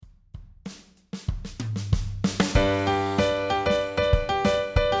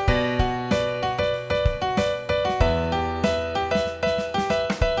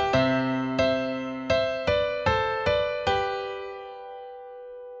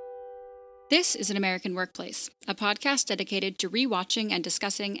This is An American Workplace, a podcast dedicated to rewatching and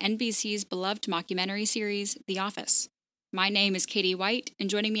discussing NBC's beloved mockumentary series, The Office. My name is Katie White, and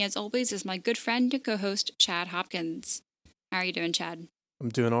joining me as always is my good friend and co-host, Chad Hopkins. How are you doing, Chad? I'm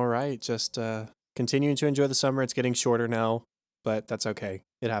doing all right. Just continuing to enjoy the summer. It's getting shorter now, but that's okay.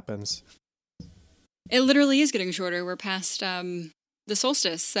 It happens. It literally is getting shorter. We're past the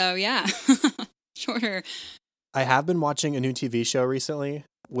solstice, so yeah, shorter. I have been watching a new TV show recently,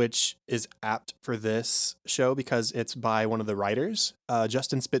 which is apt for this show because it's by one of the writers,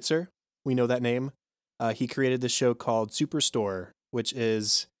 Justin Spitzer. We know that name. He created this show called Superstore, which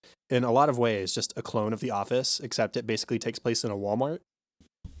is, in a lot of ways, just a clone of The Office, except it basically takes place in a Walmart.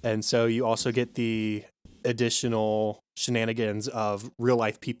 And so you also get the additional shenanigans of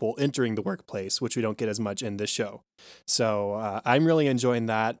real-life people entering the workplace, which we don't get as much in this show. So I'm really enjoying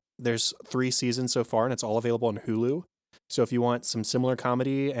that. There's 3 seasons so far, and it's all available on Hulu. So if you want some similar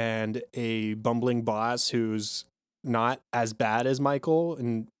comedy and a bumbling boss who's not as bad as Michael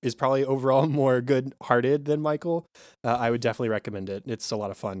and is probably overall more good-hearted than Michael, I would definitely recommend it. It's a lot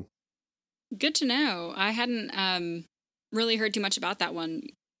of fun. Good to know. I hadn't really heard too much about that one,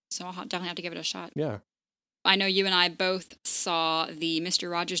 so I'll definitely have to give it a shot. Yeah. I know you and I both saw the Mr.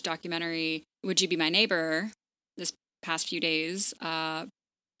 Rogers documentary, Would You Be My Neighbor, this past few days.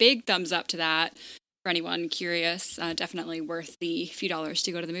 Big thumbs up to that. For anyone curious, definitely worth the few dollars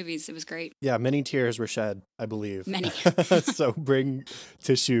to go to the movies. It was great. Yeah, many tears were shed, I believe. Many. So bring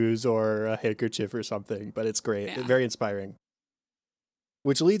tissues or a handkerchief or something, but it's great. Yeah. Very inspiring.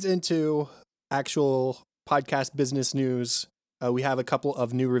 Which leads into actual podcast business news. We have a couple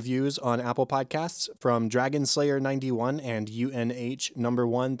of new reviews on Apple Podcasts from Dragon Slayer 91 and UNH number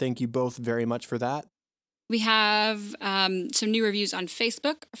 1. Thank you both very much for that. We have some new reviews on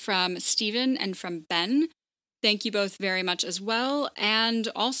Facebook from Steven and from Ben. Thank you both very much as well. And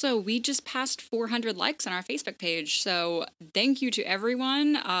also, we just passed 400 likes on our Facebook page. So thank you to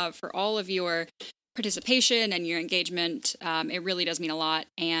everyone for all of your participation and your engagement. It really does mean a lot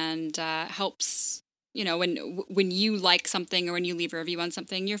and helps, you know, when you like something or when you leave a review on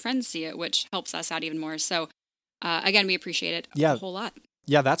something, your friends see it, which helps us out even more. So again, we appreciate it a whole lot.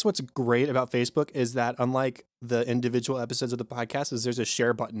 Yeah, that's what's great about Facebook is that unlike the individual episodes of the podcast, is there's a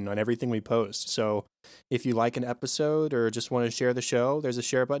share button on everything we post. So if you like an episode or just want to share the show, there's a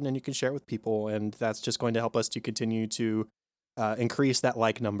share button and you can share it with people. And that's just going to help us to continue to increase that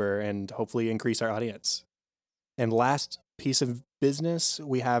like number and hopefully increase our audience. And last piece of business,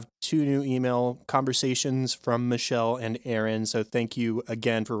 we have 2 new email conversations from Michelle and Aaron. So thank you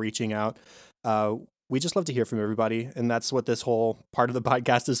again for reaching out. We just love to hear from everybody. And that's what this whole part of the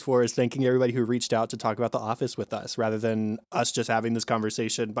podcast is for, is thanking everybody who reached out to talk about The Office with us, rather than us just having this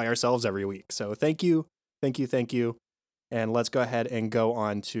conversation by ourselves every week. So thank you. And let's go ahead and go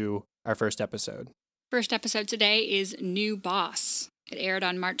on to our first episode. First episode today is New Boss. It aired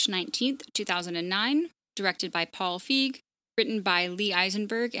on March 19th, 2009, directed by Paul Feig, written by Lee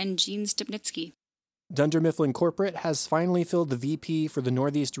Eisenberg and Gene Stupnitsky. Dunder Mifflin Corporate has finally filled the VP for the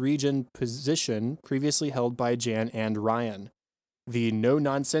Northeast region position previously held by Jan and Ryan. The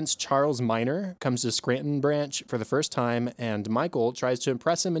no-nonsense Charles Miner comes to Scranton branch for the first time, and Michael tries to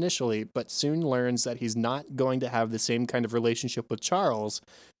impress him initially, but soon learns that he's not going to have the same kind of relationship with Charles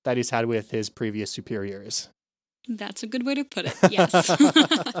that he's had with his previous superiors. That's a good way to put it, yes.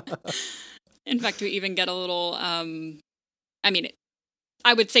 In fact, we even get a little,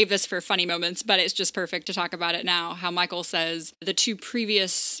 I would save this for funny moments, but it's just perfect to talk about it now. How Michael says the 2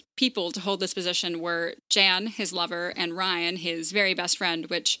 previous people to hold this position were Jan, his lover, and Ryan, his very best friend,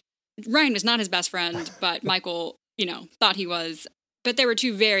 which Ryan was not his best friend, but Michael, thought he was. But there were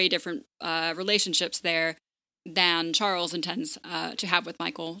 2 very different relationships there than Charles intends to have with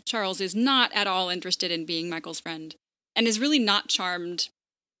Michael. Charles is not at all interested in being Michael's friend and is really not charmed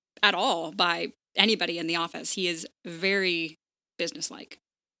at all by anybody in the office. He is very businesslike.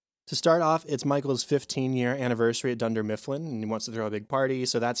 To start off, it's Michael's 15-year anniversary at Dunder Mifflin, and he wants to throw a big party,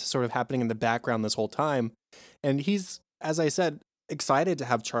 so that's sort of happening in the background this whole time. And he's, as I said, excited to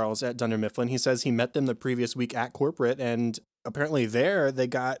have Charles at Dunder Mifflin. He says he met them the previous week at corporate, and apparently there they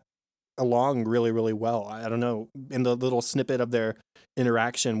got along really, really well. I don't know, in the little snippet of their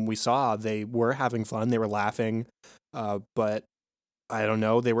interaction we saw, they were having fun, they were laughing, but I don't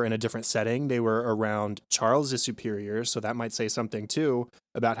know, they were in a different setting. They were around Charles's superiors, so that might say something too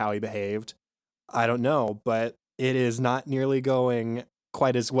about how he behaved. I don't know, but it is not nearly going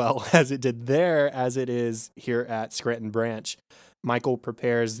quite as well as it did there as it is here at Scranton Branch. Michael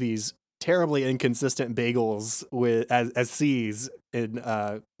prepares these terribly inconsistent bagels with as C's in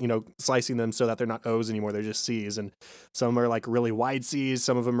slicing them so that they're not O's anymore, they're just C's, and some are like really wide C's,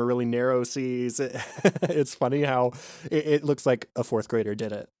 some of them are really narrow C's. It's funny how it looks like a fourth grader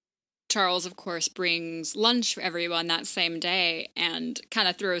did it. Charles, of course, brings lunch for everyone that same day and kind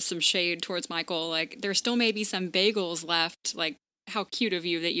of throws some shade towards Michael. Like, there still may be some bagels left. Like, how cute of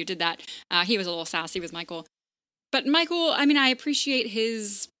you that you did that. He was a little sassy with Michael. But Michael, I mean, I appreciate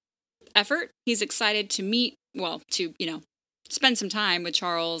his effort. He's excited to spend some time with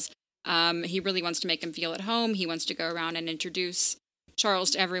Charles. He really wants to make him feel at home. He wants to go around and introduce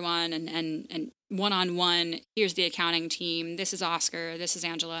Charles to everyone and one-on-one, here's the accounting team, this is Oscar, this is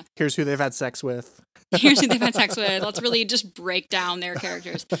Angela. Here's who they've had sex with. Here's who they've had sex with. Let's really just break down their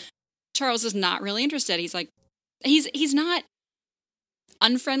characters. Charles is not really interested. He's like, he's not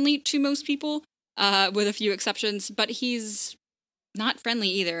unfriendly to most people, with a few exceptions, but he's not friendly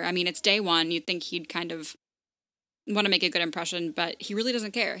either. I mean, it's day one. You'd think he'd kind of want to make a good impression, but he really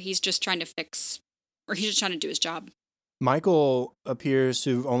doesn't care. He's just trying to he's just trying to do his job. Michael appears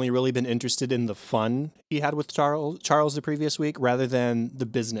to have only really been interested in the fun he had with Charles the previous week rather than the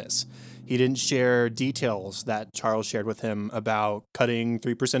business. He didn't share details that Charles shared with him about cutting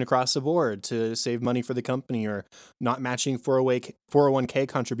 3% across the board to save money for the company, or not matching 401k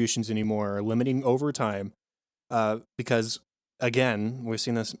contributions anymore, or limiting overtime. Because, again, we've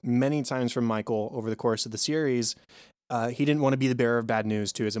seen this many times from Michael over the course of the series. He didn't want to be the bearer of bad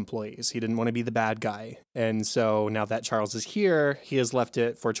news to his employees. He didn't want to be the bad guy. And so now that Charles is here, he has left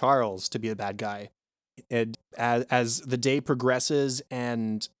it for Charles to be the bad guy. And as the day progresses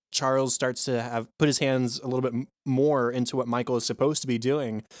and Charles starts to put his hands a little bit more into what Michael is supposed to be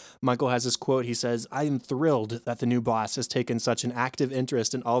doing, Michael has this quote. He says, "I am thrilled that the new boss has taken such an active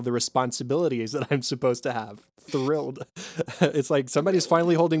interest in all the responsibilities that I'm supposed to have." Thrilled. It's like somebody's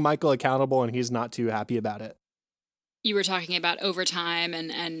finally holding Michael accountable and he's not too happy about it. You were talking about overtime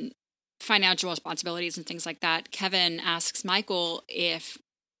and financial responsibilities and things like that. Kevin asks Michael if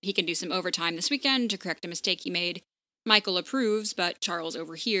he can do some overtime this weekend to correct a mistake he made. Michael approves, but Charles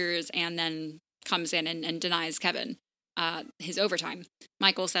overhears and then comes in and denies Kevin his overtime.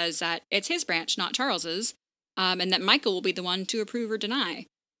 Michael says that it's his branch, not Charles's, and that Michael will be the one to approve or deny.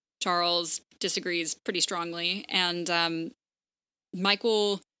 Charles disagrees pretty strongly, and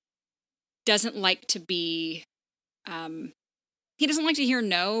Michael doesn't like to be... he doesn't like to hear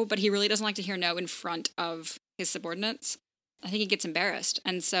no, but he really doesn't like to hear no in front of his subordinates. I think he gets embarrassed.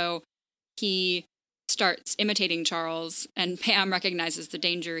 And so he starts imitating Charles, and Pam recognizes the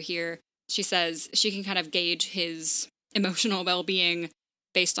danger here. She says she can kind of gauge his emotional well-being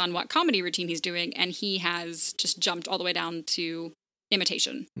based on what comedy routine he's doing, and he has just jumped all the way down to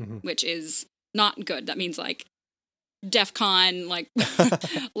imitation, which is not good. That means like DEFCON, like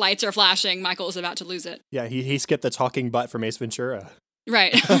lights are flashing, Michael is about to lose it. Yeah, he skipped the talking butt from Ace Ventura.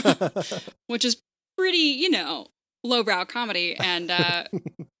 Right. Which is pretty, lowbrow comedy, and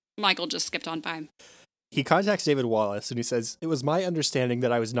Michael just skipped on by. He contacts David Wallace and he says, "It was my understanding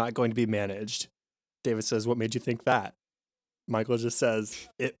that I was not going to be managed." David says, "What made you think that?" Michael just says,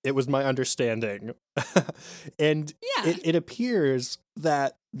 it was my understanding. And yeah. It appears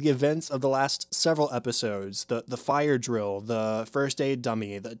that the events of the last several episodes, the fire drill, the first aid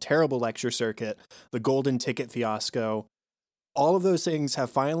dummy, the terrible lecture circuit, the golden ticket fiasco, all of those things have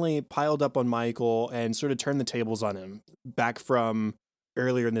finally piled up on Michael and sort of turned the tables on him. Back from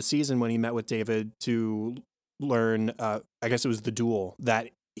earlier in the season when he met with David to learn, I guess it was the duel, that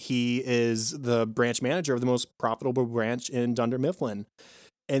he is the branch manager of the most profitable branch in Dunder Mifflin.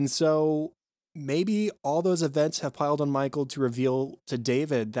 And so maybe all those events have piled on Michael to reveal to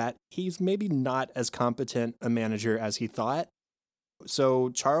David that he's maybe not as competent a manager as he thought. So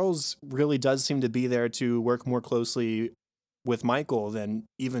Charles really does seem to be there to work more closely with Michael than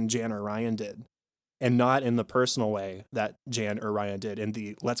even Jan or Ryan did. And not in the personal way that Jan or Ryan did, in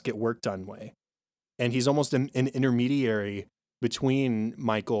the let's get work done way. And he's almost an intermediary between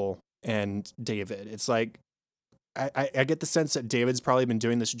Michael and David. It's like, I get the sense that David's probably been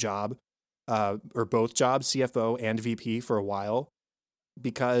doing this job, or both jobs, CFO and VP, for a while,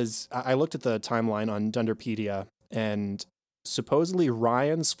 because I looked at the timeline on Dunderpedia, and supposedly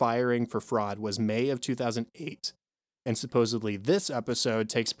Ryan's firing for fraud was May of 2008. And supposedly this episode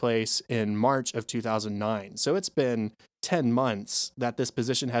takes place in March of 2009. So it's been 10 months that this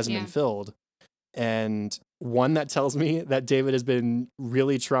position hasn't been filled. And one that tells me that David has been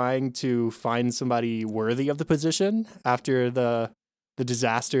really trying to find somebody worthy of the position after the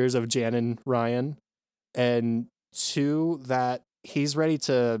disasters of Jan and Ryan. And two, that he's ready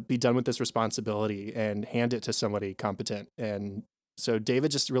to be done with this responsibility and hand it to somebody competent and So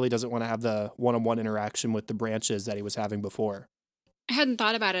David just really doesn't want to have the one-on-one interaction with the branches that he was having before. I hadn't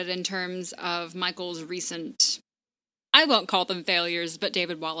thought about it in terms of Michael's recent, I won't call them failures, but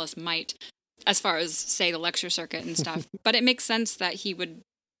David Wallace might, as far as, say, the lecture circuit and stuff. But it makes sense that he would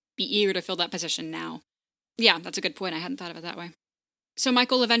be eager to fill that position now. Yeah, that's a good point. I hadn't thought of it that way. So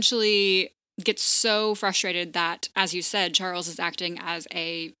Michael eventually gets so frustrated that, as you said, Charles is acting as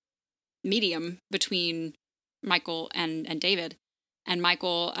a medium between Michael and David. And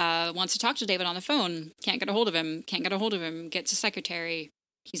Michael wants to talk to David on the phone. Can't get a hold of him. Gets a secretary.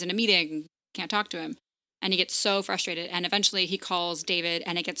 He's in a meeting. Can't talk to him. And he gets so frustrated. And eventually he calls David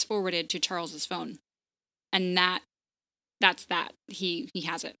and it gets forwarded to Charles's phone. And that's that. He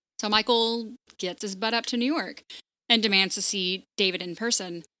has it. So Michael gets his butt up to New York and demands to see David in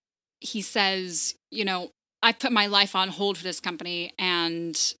person. He says, I put my life on hold for this company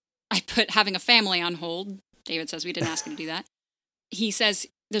and I put having a family on hold. David says we didn't ask him to do that. He says,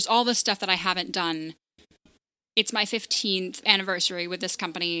 there's all this stuff that I haven't done. It's my 15th anniversary with this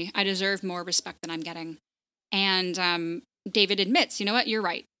company. I deserve more respect than I'm getting. And David admits, you know what, you're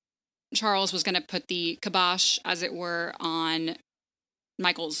right. Charles was going to put the kibosh, as it were, on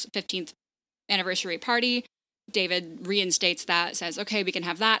Michael's 15th anniversary party. David reinstates that, says, okay, we can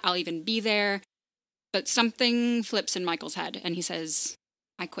have that. I'll even be there. But something flips in Michael's head, and he says,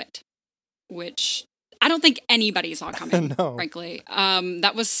 I quit. Which I don't think anybody saw coming, No. frankly.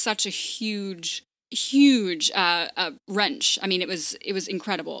 That was such a huge wrench. I mean, it was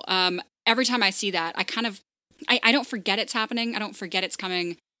incredible. Every time I see that, I don't forget it's happening. I don't forget it's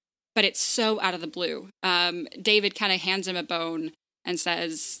coming, but it's so out of the blue. David kind of hands him a bone and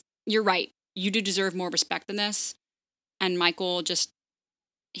says, you're right. You do deserve more respect than this. And Michael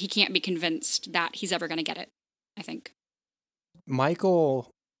he can't be convinced that he's ever going to get it, I think.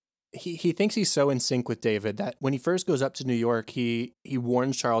 Michael, he thinks he's so in sync with David that when he first goes up to New York, he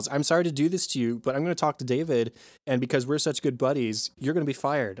warns Charles, I'm sorry to do this to you, but I'm going to talk to David. And because we're such good buddies, you're going to be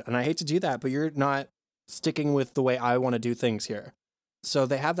fired. And I hate to do that, but you're not sticking with the way I want to do things here. So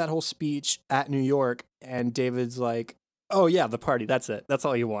they have that whole speech at New York, and David's like, oh yeah, the party, that's it. That's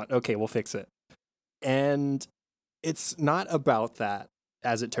all you want. Okay, we'll fix it. And it's not about that,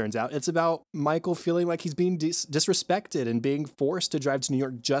 as it turns out. It's about Michael feeling like he's being disrespected and being forced to drive to New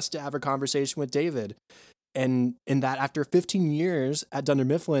York just to have a conversation with David. And in that, after 15 years at Dunder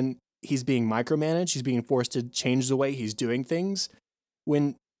Mifflin, he's being micromanaged. He's being forced to change the way he's doing things.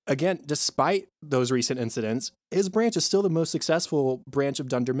 When, again, despite those recent incidents, his branch is still the most successful branch of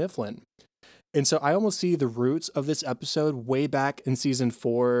Dunder Mifflin. And so I almost see the roots of this episode way back in season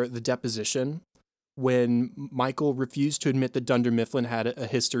 4, The Deposition, when Michael refused to admit that Dunder Mifflin had a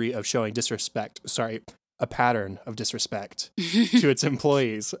history of showing a pattern of disrespect to its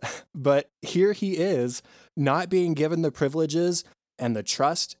employees. But here he is, not being given the privileges and the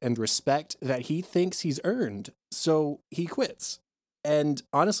trust and respect that he thinks he's earned. So he quits. And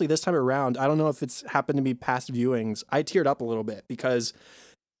honestly, this time around, I don't know if it's happened to be past viewings, I teared up a little bit because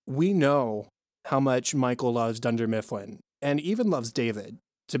we know how much Michael loves Dunder Mifflin and even loves David,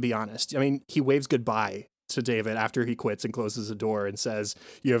 to be honest. I mean, he waves goodbye to David after he quits and closes the door and says,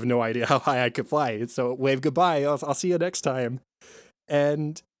 you have no idea how high I could fly. So wave goodbye. I'll see you next time.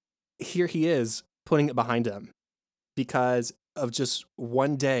 And here he is putting it behind him because of just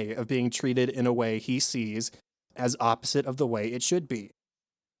one day of being treated in a way he sees as opposite of the way it should be.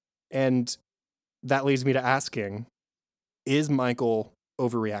 And that leads me to asking, is Michael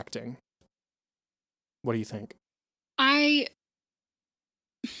overreacting? What do you think? I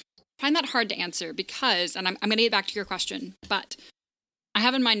find that hard to answer because, and I'm going to get back to your question, but I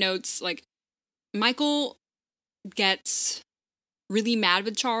have in my notes, like, Michael gets really mad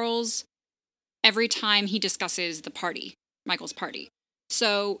with Charles every time he discusses the party, Michael's party.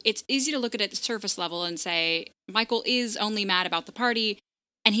 So it's easy to look at it at the surface level and say, Michael is only mad about the party,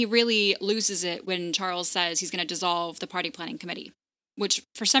 and he really loses it when Charles says he's going to dissolve the party planning committee, which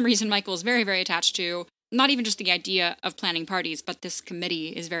for some reason Michael is very, very attached to. Not even just the idea of planning parties, but this committee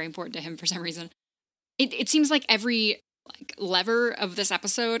is very important to him for some reason. It seems like every lever of this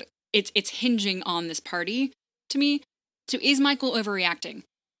episode, it's hinging on this party to me. So is Michael overreacting?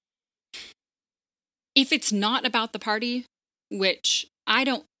 If it's not about the party, which I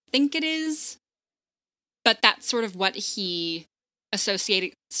don't think it is, but that's sort of what he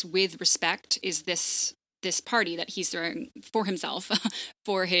associates with respect, is this party that he's throwing for himself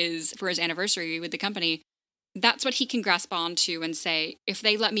for his anniversary with the company. That's what he can grasp onto and say, if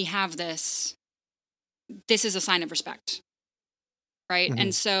they let me have this is a sign of respect. Right? Mm-hmm.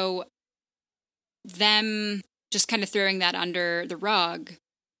 And so them just kind of throwing that under the rug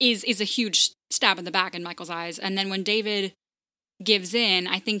is a huge stab in the back in Michael's eyes. And then when David gives in,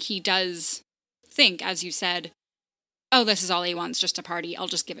 I think he does think, as you said, oh, this is all he wants, just a party. I'll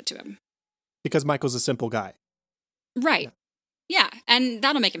just give it to him. Because Michael's a simple guy. Right. Yeah. And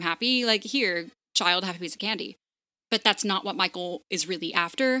that'll make him happy. Like, here, child, have a piece of candy. But that's not what Michael is really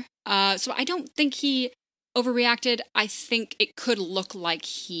after. So I don't think he overreacted. I think it could look like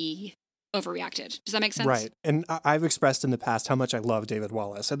he overreacted. Does that make sense? Right. And I've expressed in the past how much I love David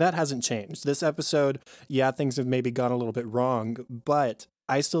Wallace, and that hasn't changed. This episode, yeah, things have maybe gone a little bit wrong, but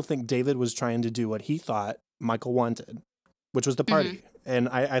I still think David was trying to do what he thought Michael wanted, which was the party. And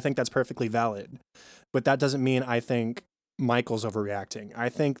I think that's perfectly valid. But that doesn't mean I think Michael's overreacting. I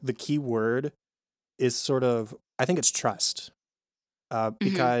think the key word is sort of, I think it's trust.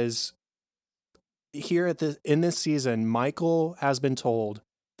 Because here in this season, Michael has been told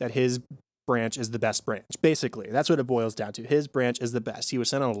that his branch is the best branch. Basically, that's what it boils down to. His branch is the best. He was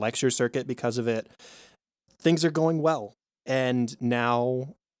sent on a lecture circuit because of it. Things are going well. And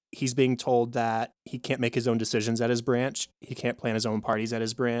now he's being told that he can't make his own decisions at his branch. He can't plan his own parties at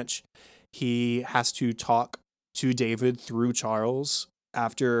his branch. He has to talk to David through Charles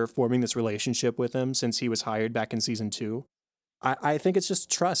after forming this relationship with him since he was hired back in season 2. I think it's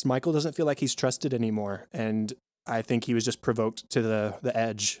just trust. Michael doesn't feel like he's trusted anymore. And I think he was just provoked to the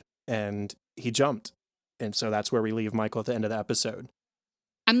edge and he jumped. And so that's where we leave Michael at the end of the episode.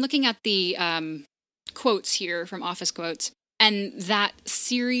 I'm looking at the quotes here from Office Quotes, and that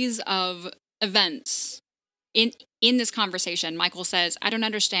series of events in this conversation, Michael says, I don't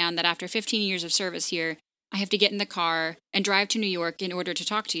understand that after 15 years of service here, I have to get in the car and drive to New York in order to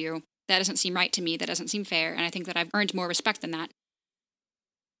talk to you. That doesn't seem right to me. That doesn't seem fair. And I think that I've earned more respect than that.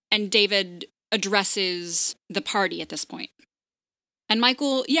 And David addresses the party at this point. And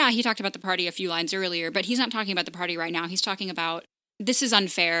Michael, yeah, he talked about the party a few lines earlier, but he's not talking about the party right now. He's talking about, this is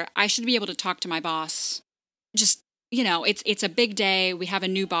unfair. I should be able to talk to my boss. Just, it's a big day. We have a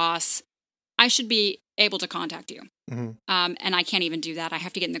new boss. I should be able to contact you. And I can't even do that. I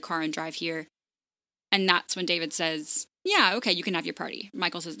have to get in the car and drive here. And that's when David says, yeah, okay, you can have your party.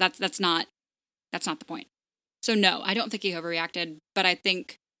 Michael says, that's not the point. So no, I don't think he overreacted, but I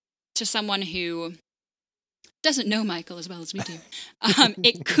think to someone who doesn't know Michael as well as we do,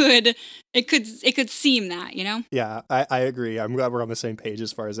 it could seem that, Yeah, I agree. I'm glad we're on the same page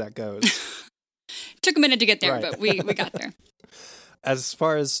as far as that goes. Took a minute to get there, Right. but we got there. As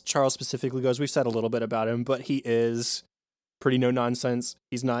far as Charles specifically goes, we've said a little bit about him, but he is pretty no nonsense.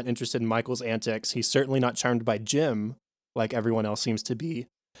 He's not interested in Michael's antics. He's certainly not charmed by Jim, like everyone else seems to be.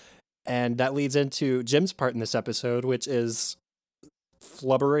 And that leads into Jim's part in this episode, which is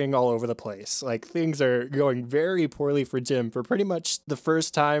flubbering all over the place. Like, things are going very poorly for Jim for pretty much the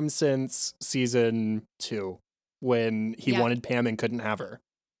first time since season 2, when he wanted Pam and couldn't have her.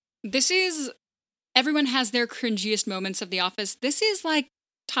 This is, everyone has their cringiest moments of The Office. This is like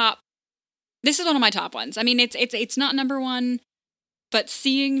this is one of my top ones. I mean, it's not number one, but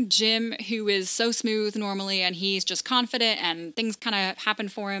seeing Jim, who is so smooth normally, and he's just confident and things kind of happen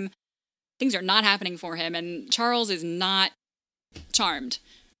for him, things are not happening for him, and Charles is not charmed.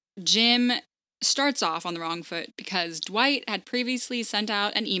 Jim starts off on the wrong foot because Dwight had previously sent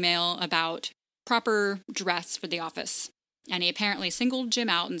out an email about proper dress for the office, and he apparently singled Jim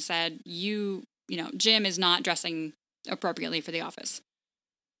out and said, Jim is not dressing appropriately for the office.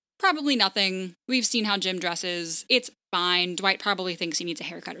 Probably nothing. We've seen how Jim dresses. It's fine. Dwight probably thinks he needs a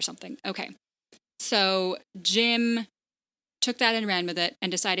haircut or something. Okay. So Jim took that and ran with it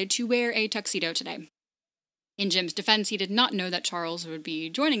and decided to wear a tuxedo today. In Jim's defense, he did not know that Charles would be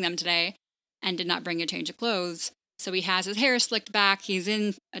joining them today and did not bring a change of clothes. So he has his hair slicked back. He's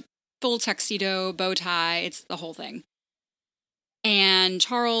in a full tuxedo, bow tie. It's the whole thing. And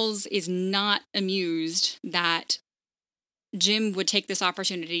Charles is not amused that Jim would take this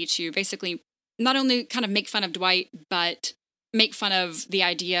opportunity to basically not only kind of make fun of Dwight, but make fun of the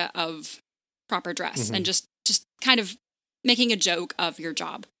idea of proper dress and just kind of making a joke of your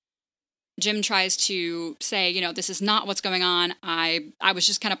job. Jim tries to say, this is not what's going on. I was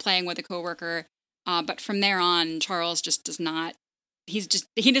just kind of playing with a coworker. But from there on, Charles just does not, he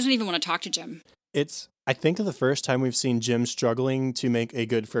doesn't even want to talk to Jim. It's, I think, the first time we've seen Jim struggling to make a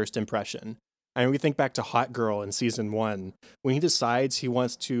good first impression. I mean, we think back to Hot Girl in season 1, when he decides he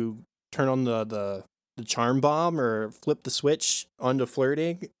wants to turn on the charm bomb or flip the switch onto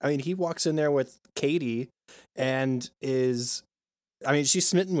flirting. I mean, he walks in there with Katie and she's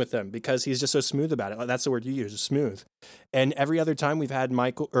smitten with him because he's just so smooth about it. That's the word you use, smooth. And every other time we've had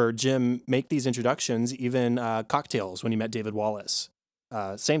Michael or Jim make these introductions, even Cocktails when he met David Wallace.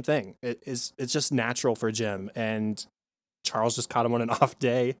 Same thing. It's just natural for Jim. And Charles just caught him on an off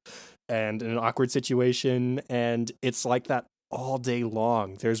day and in an awkward situation. And it's like that all day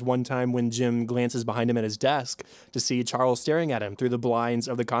long. There's one time when Jim glances behind him at his desk to see Charles staring at him through the blinds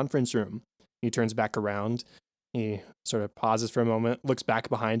of the conference room. He turns back around. He sort of pauses for a moment, looks back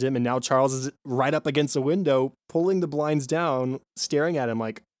behind him, and now Charles is right up against the window, pulling the blinds down, staring at him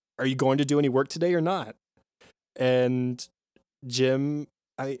like, are you going to do any work today or not? And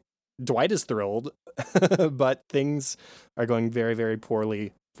Dwight is thrilled, but things are going very, very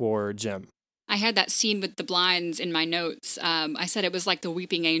poorly for Jim. I had that scene with the blinds in my notes. I said it was like the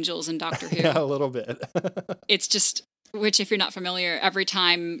weeping angels in Doctor Who. Yeah, a little bit. It's just, which if you're not familiar, every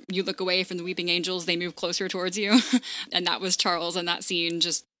time you look away from the weeping angels, they move closer towards you. And that was Charles in that scene.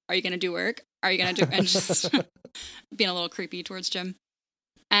 Just, are you going to do work? Are you going to do, and just being a little creepy towards Jim.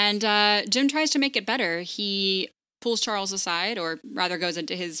 And Jim tries to make it better. He pulls Charles aside, or rather goes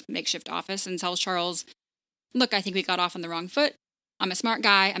into his makeshift office and tells Charles, look, I think we got off on the wrong foot. I'm a smart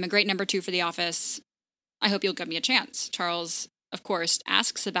guy. I'm a great number 2 for the office. I hope you'll give me a chance. Charles, of course,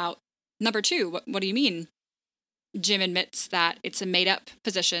 asks about number 2. What do you mean? Jim admits that it's a made-up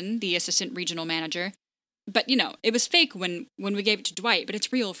position, the assistant regional manager. But, it was fake when we gave it to Dwight, but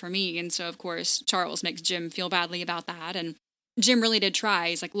it's real for me. And so, of course, Charles makes Jim feel badly about that. And Jim really did try.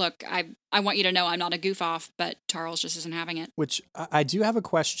 He's like, look, I want you to know I'm not a goof-off, but Charles just isn't having it. Which I do have a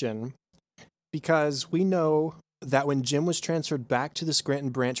question, because we know that when Jim was transferred back to the Scranton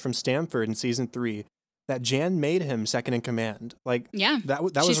branch from Stamford in season 3, that Jan made him second in command. Like, yeah, that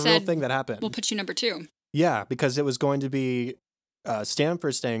was a real thing that happened. We'll put you number 2. Yeah, because it was going to be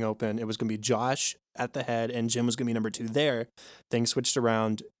Stamford staying open. It was going to be Josh at the head, and Jim was going to be number 2 there. Things switched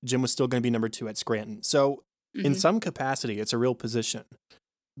around. Jim was still going to be number 2 at Scranton. So in some capacity, it's a real position.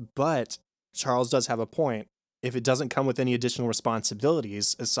 But Charles does have a point. If it doesn't come with any additional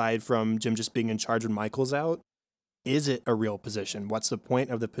responsibilities, aside from Jim just being in charge when Michael's out, is it a real position? What's the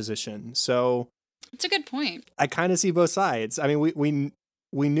point of the position? So it's a good point. I kind of see both sides. I mean,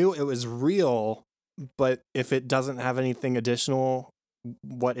 we knew it was real, but if it doesn't have anything additional,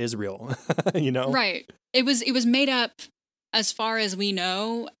 what is real? Right. It was made up as far as we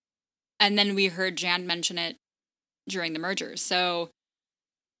know, and then we heard Jan mention it during the merger. So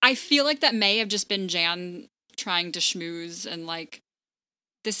I feel like that may have just been Jan trying to schmooze and like,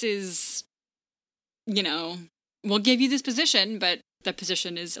 this is, we'll give you this position, but the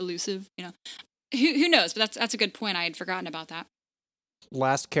position is elusive, Who knows? But that's a good point. I had forgotten about that.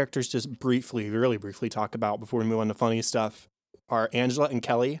 Last characters just really briefly talk about before we move on to funny stuff are Angela and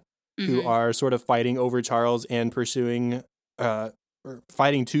Kelly, who are sort of fighting over Charles and fighting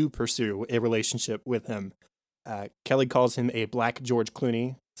to pursue a relationship with him. Kelly calls him a black George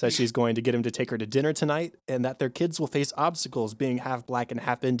Clooney, says she's going to get him to take her to dinner tonight, and that their kids will face obstacles being half black and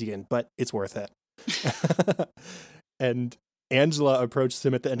half Indian, but it's worth it. And Angela approaches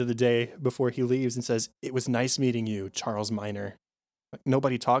him at the end of the day before he leaves and says, "It was nice meeting you, Charles Minor." Like,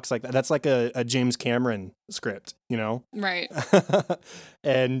 nobody talks like that. That's like a James Cameron script, Right.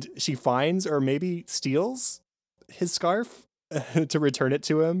 And she finds or maybe steals his scarf to return it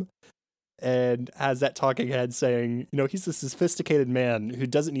to him, and has that talking head saying, he's a sophisticated man who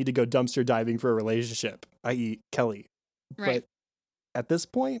doesn't need to go dumpster diving for a relationship, i.e. Kelly. Right. But at this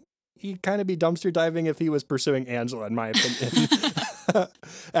point, he'd kind of be dumpster diving if he was pursuing Angela, in my opinion.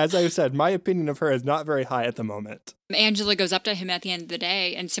 As I've said, my opinion of her is not very high at the moment. Angela goes up to him at the end of the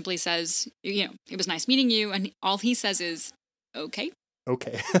day and simply says, it was nice meeting you. And all he says is, okay.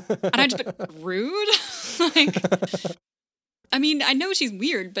 Okay. And I just put, rude? I mean, I know she's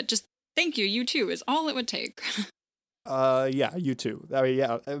weird, but just thank you. You too is all it would take. Yeah, you too.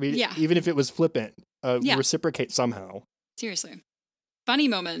 Yeah. Even if it was flippant, reciprocate somehow. Seriously. Funny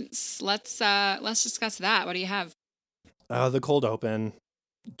moments. Let's discuss that. What do you have? The cold open.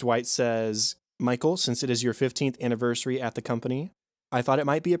 Dwight says, "Michael, since it is your 15th anniversary at the company, I thought it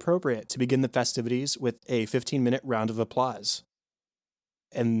might be appropriate to begin the festivities with a 15-minute round of applause."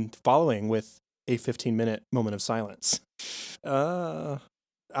 And following with a 15-minute moment of silence. The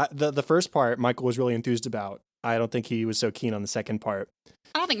first part, Michael was really enthused about. I don't think he was so keen on the second part.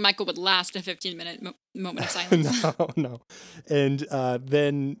 I don't think Michael would last a 15-minute moment of silence. No. And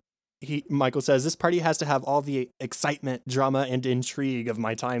then Michael says, "This party has to have all the excitement, drama, and intrigue of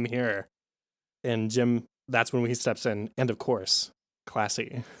my time here." And Jim, that's when he steps in. And of course,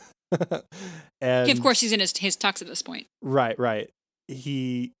 classy. And of course, he's in his tux at this point. Right.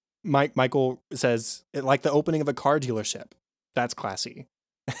 Michael says, like the opening of a car dealership. That's classy.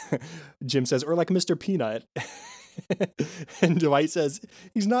 Jim says, or like Mr. Peanut. And Dwight says,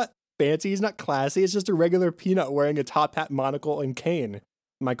 he's not fancy, he's not classy, it's just a regular peanut wearing a top hat, monocle, and cane.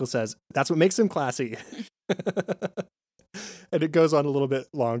 Michael says, that's what makes him classy. And it goes on a little bit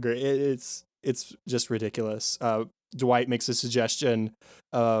longer. It's just ridiculous. Dwight makes a suggestion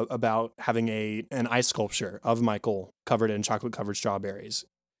about having an ice sculpture of Michael covered in chocolate-covered strawberries.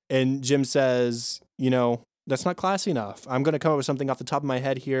 And Jim says, that's not classy enough. I'm going to come up with something off the top of my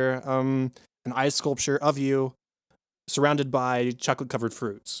head here. An ice sculpture of you surrounded by chocolate-covered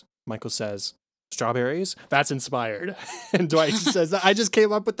fruits. Michael says, strawberries? That's inspired. And Dwight says, I just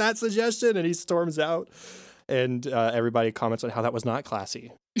came up with that suggestion, and he storms out. And everybody comments on how that was not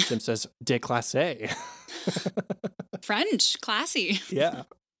classy. Jim says, déclassé. French, classy. Yeah.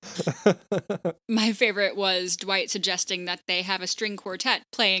 My favorite was Dwight suggesting that they have a string quartet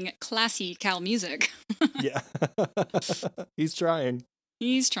playing classy Cal music. Yeah. He's trying.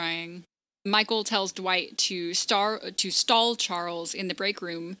 He's trying. Michael tells Dwight to stall Charles in the break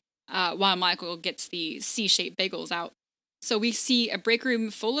room while Michael gets the C-shaped bagels out. So we see a break room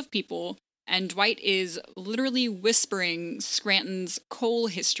full of people, and Dwight is literally whispering Scranton's coal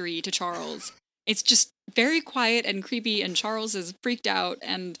history to Charles. It's just very quiet and creepy, and Charles is freaked out.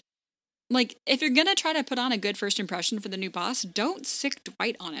 And, if you're going to try to put on a good first impression for the new boss, don't sick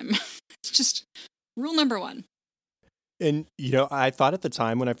Dwight on him. It's just rule number one. And, I thought at the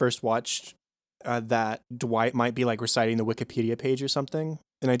time when I first watched that Dwight might be, reciting the Wikipedia page or something.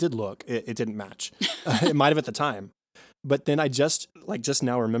 And I did look. It didn't match. It might have at the time. But then I just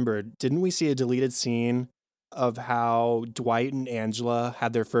now remembered, didn't we see a deleted scene of how Dwight and Angela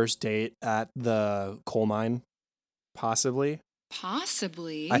had their first date at the coal mine? Possibly.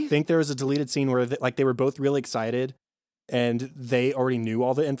 I think there was a deleted scene where they were both really excited and they already knew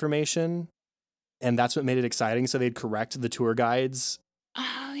all the information, and that's what made it exciting. So they'd correct the tour guides.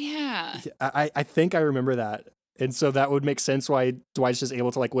 Oh, yeah. I think I remember that. And so that would make sense why Dwight's just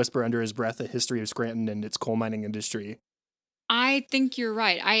able to whisper under his breath the history of Scranton and its coal mining industry. I think you're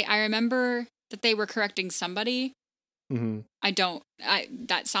right. I remember that they were correcting somebody. Mm-hmm.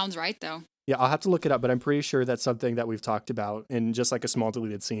 That sounds right, though. Yeah, I'll have to look it up, but I'm pretty sure that's something that we've talked about in just a small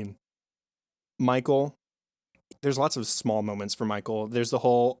deleted scene. Michael, there's lots of small moments for Michael. There's the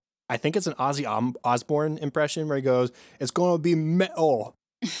whole, I think it's an Ozzy Osbourne impression where he goes, it's going to be metal.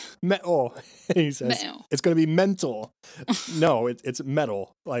 Metal. And he says, metal. It's going to be mental. No, it's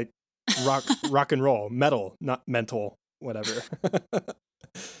metal. Rock and roll. Metal, not mental. Whatever.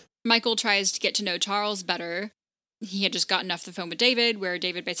 Michael tries to get to know Charles better. He had just gotten off the phone with David, where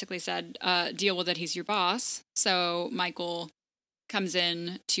David basically said, deal with it, he's your boss. So Michael comes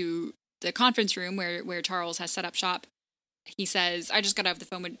in to the conference room where Charles has set up shop. He says, I just got off the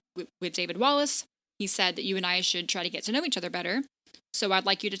phone with David Wallace. He said that you and I should try to get to know each other better. So I'd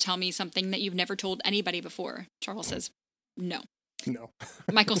like you to tell me something that you've never told anybody before. Charles says, no.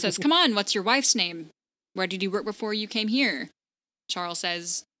 Michael says, come on, what's your wife's name? Where did you work before you came here? Charles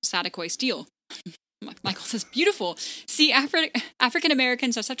says, Satakoy Steel. Michael says, beautiful. See, African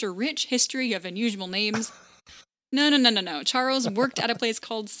Americans have such a rich history of unusual names. No. Charles worked at a place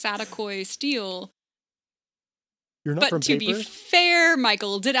called Satakoy Steel. You're not from paper? But to be fair,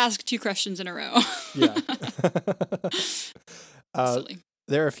 Michael did ask 2 questions in a row. Yeah. Silly.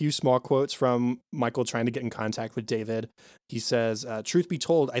 There are a few small quotes from Michael trying to get in contact with David. He says, truth be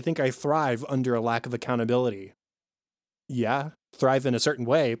told, I think I thrive under a lack of accountability. Yeah, thrive in a certain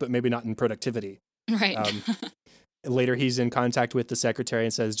way, but maybe not in productivity. Right. Later, he's in contact with the secretary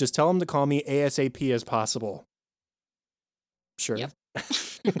and says, just tell him to call me ASAP as possible. Sure. Yep.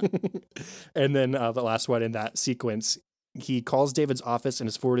 And then the last one in that sequence, he calls David's office and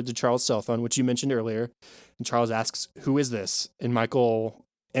is forwarded to Charles' cell phone, which you mentioned earlier. And Charles asks, who is this? And Michael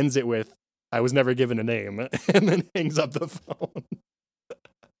ends it with, I was never given a name, and then hangs up the phone.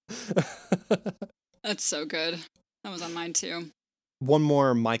 That's so good. That was on mine too. One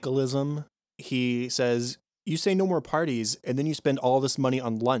more Michaelism. He says, you say no more parties, and then you spend all this money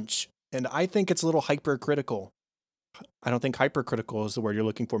on lunch. And I think it's a little hypercritical. I don't think hypercritical is the word you're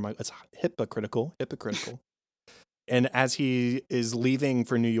looking for. It's hypocritical. And as he is leaving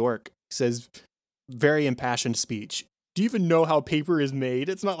for New York, he says, very impassioned speech. Do you even know how paper is made?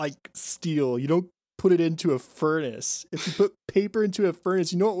 It's not like steel. You don't put it into a furnace. If you put paper into a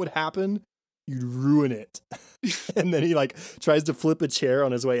furnace, you know what would happen? You'd ruin it. And then he tries to flip a chair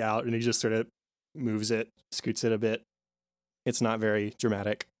on his way out, and he just sort of moves it, scoots it a bit. It's not very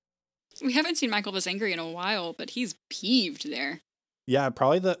dramatic. We haven't seen Michael this angry in a while, but he's peeved there. Yeah,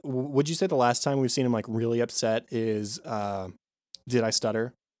 probably would you say the last time we've seen him really upset is Did I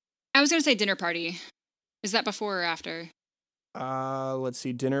Stutter? I was going to say Dinner Party. Is that before or after? Let's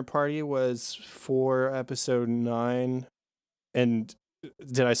see. Dinner Party was for episode 9, and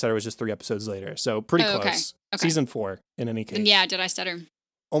Did I Stutter was just 3 episodes later. So pretty close. Okay. Season 4 in any case. Then yeah, Did I Stutter?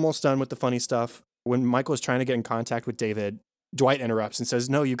 Almost done with the funny stuff. When Michael is trying to get in contact with David, Dwight interrupts and says,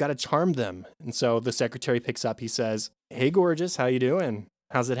 no, you got to charm them. And so the secretary picks up. He says, hey, gorgeous, how you doing?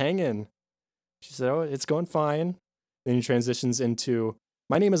 How's it hanging? She said, oh, it's going fine. Then he transitions into,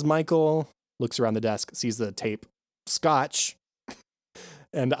 my name is Michael, looks around the desk, sees the tape, Scotch,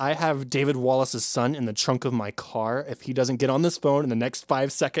 and I have David Wallace's son in the trunk of my car. If he doesn't get on this phone in the next 5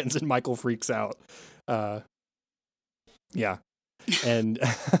 seconds, and Michael freaks out. Yeah. And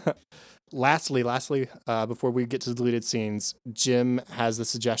lastly, before we get to the deleted scenes, Jim has the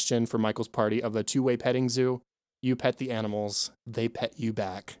suggestion for Michael's party of a 2-way petting zoo. You pet the animals, they pet you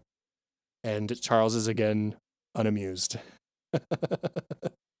back. And Charles is again unamused.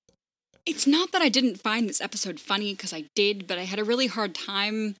 It's not that I didn't find this episode funny, because I did, but I had a really hard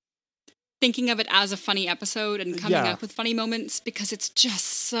time thinking of it as a funny episode and coming up with funny moments, because it's just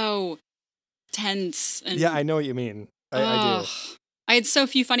so tense. And, yeah, I know what you mean. I do. I had so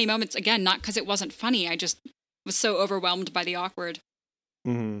few funny moments, again, not because it wasn't funny, I just was so overwhelmed by the awkward.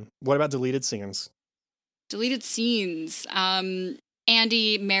 Mm-hmm. What about deleted scenes? Deleted scenes.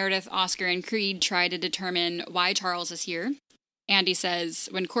 Andy, Meredith, Oscar, and Creed try to determine why Charles is here. Andy says,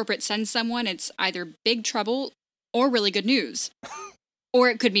 when corporate sends someone, it's either big trouble or really good news. Or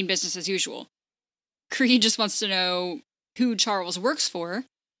it could mean business as usual. Creed just wants to know who Charles works for.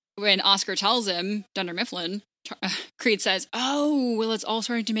 When Oscar tells him, Dunder Mifflin, Creed says, oh, well, it's all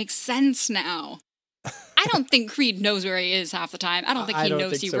starting to make sense now. I don't think Creed knows where he is half the time. I don't think he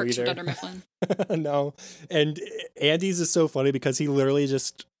knows he works for Dunder Mifflin. No. And Andy's is so funny because he literally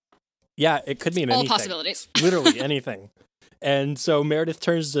just, it could mean anything. All possibilities. Literally anything. And so Meredith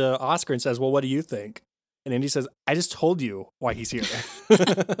turns to Oscar and says, well, what do you think? And Andy says, I just told you why he's here.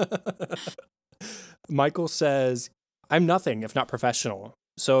 Michael says, I'm nothing if not professional.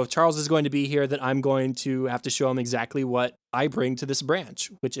 So if Charles is going to be here, then I'm going to have to show him exactly what I bring to this branch,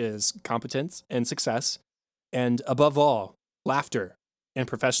 which is competence and success. And above all, laughter and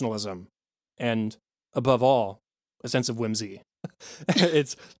professionalism. And above all, a sense of whimsy.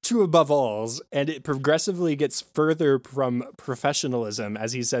 It's 2 above alls, and it progressively gets further from professionalism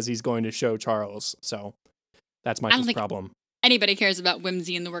as he says he's going to show Charles. So that's Michael's problem. Anybody cares about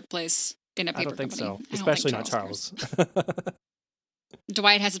whimsy in the workplace in a paper company. I don't think so, especially not Charles.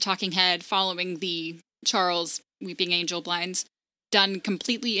 Dwight has a talking head following the Charles Weeping Angel blinds, done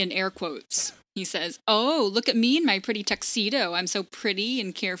completely in air quotes. He says, oh, look at me in my pretty tuxedo. I'm so pretty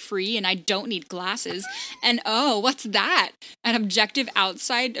and carefree, and I don't need glasses. And oh, what's that? An objective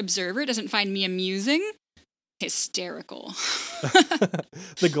outside observer doesn't find me amusing? Hysterical.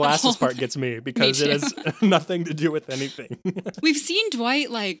 The glasses part gets me because it has nothing to do with anything. We've seen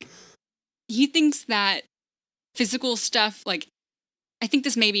Dwight, he thinks that physical stuff, I think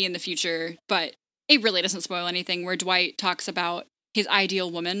this may be in the future, but it really doesn't spoil anything, where Dwight talks about his ideal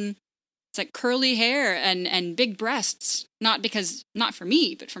woman. It's like curly hair and big breasts. Not for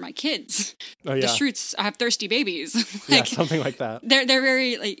me, but for my kids. Oh, yeah. The Schrutes have thirsty babies. Something like that. They're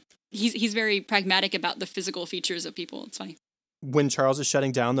very, he's very pragmatic about the physical features of people. It's funny. When Charles is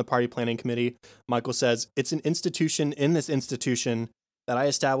shutting down the party planning committee, Michael says, it's an institution in this institution that I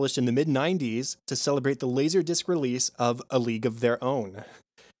established in the mid-90s to celebrate the Laserdisc release of A League of Their Own.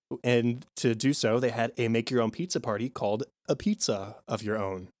 And to do so, they had a make-your-own pizza party called A Pizza of Your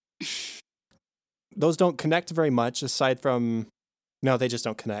Own. Those don't connect very much aside from... No, they just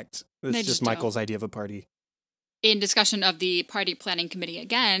don't connect. It's just Michael's idea of a party. In discussion of the party planning committee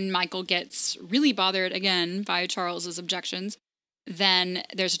again, Michael gets really bothered again by Charles's objections. Then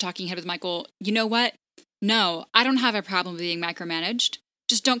there's a talking head with Michael. You know what? No, I don't have a problem with being micromanaged.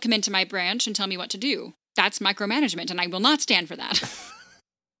 Just don't come into my branch and tell me what to do. That's micromanagement, and I will not stand for that.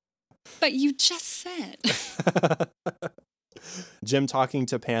 But you just said. Jim talking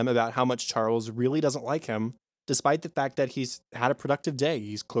to Pam about how much Charles really doesn't like him, despite the fact that he's had a productive day.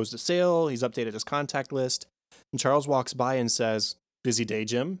 He's closed a sale, he's updated his contact list, and Charles walks by and says, busy day,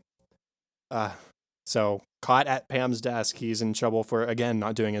 Jim? So, caught at Pam's desk, he's in trouble for, again,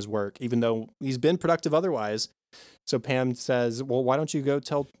 not doing his work, even though he's been productive otherwise. So Pam says, well, why don't you go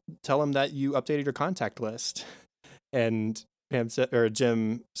tell him that you updated your contact list? And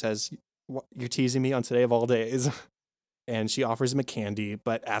Jim says, you're teasing me on today of all days. And she offers him a candy,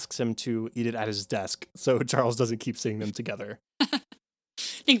 but asks him to eat it at his desk so Charles doesn't keep seeing them together. I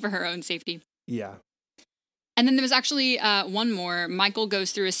think for her own safety. Yeah. And then there was actually one more. Michael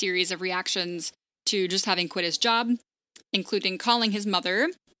goes through a series of reactions to just having quit his job, including calling his mother.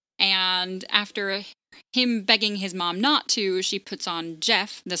 And after him begging his mom not to, she puts on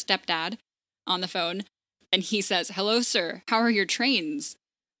Jeff, the stepdad, on the phone. And he says, hello, sir. How are your trains?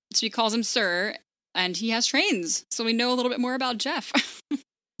 She calls him sir, and he has trains. So we know a little bit more about Jeff.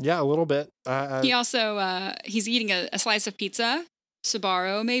 Yeah, a little bit. He also, he's eating a slice of pizza,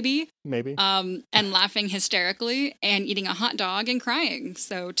 Sbarro maybe, Maybe. and laughing hysterically, and eating a hot dog and crying.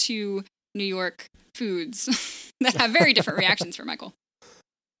 So 2 New York foods that have very different reactions for Michael.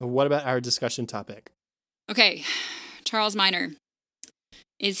 What about our discussion topic? Okay, Charles Minor.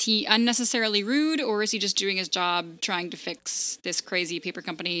 Is he unnecessarily rude, or is he just doing his job trying to fix this crazy paper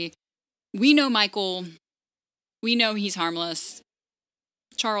company? We know Michael. We know he's harmless.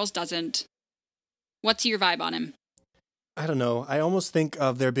 Charles doesn't. What's your vibe on him? I don't know. I almost think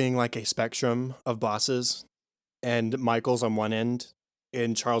of there being like a spectrum of bosses, and Michael's on one end,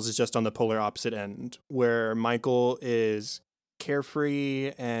 and Charles is just on the polar opposite end, where Michael is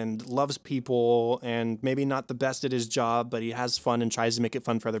carefree and loves people and maybe not the best at his job, but he has fun and tries to make it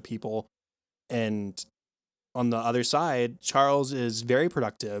fun for other people. And on the other side, Charles is very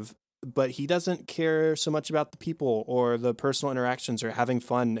productive, but he doesn't care so much about the people or the personal interactions or having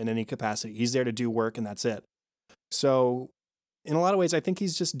fun in any capacity. He's there to do work and that's it. So in a lot of ways, I think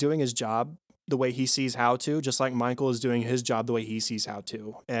he's just doing his job the way he sees how to, just like Michael is doing his job the way he sees how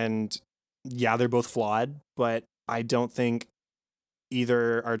to. And yeah, they're both flawed, but I don't think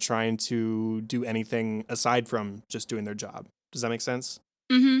either are trying to do anything aside from just doing their job. Does that make sense?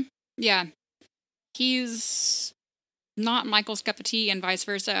 Mm-hmm. Yeah. He's not Michael's cup of tea and vice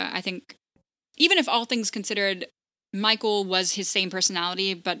versa. I think even if all things considered, Michael was his same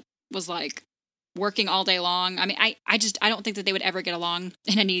personality, but was like working all day long. I mean, I don't think that they would ever get along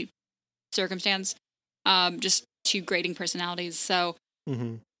in any circumstance. Just 2 grating personalities. So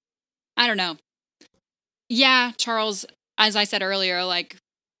I don't know. Yeah, Charles, as I said earlier, like,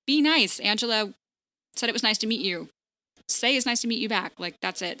 be nice. Angela said it was nice to meet you. Say it's nice to meet you back. Like,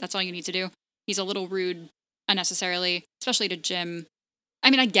 that's it. That's all you need to do. He's a little rude unnecessarily, especially to Jim. I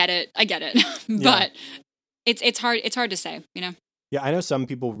mean, I get it. But it's hard to say, you know? Yeah, I know some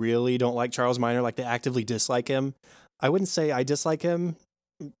people really don't like Charles Minor, like they actively dislike him. I wouldn't say I dislike him,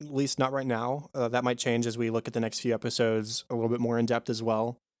 at least not right now. That might change as we look at the next few episodes a little bit more in depth as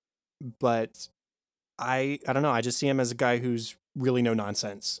well. But I don't know. I just see him as a guy who's really no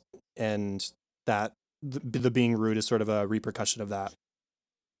nonsense, and that the being rude is sort of a repercussion of that.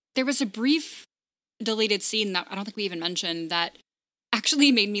 There was a brief deleted scene that I don't think we even mentioned that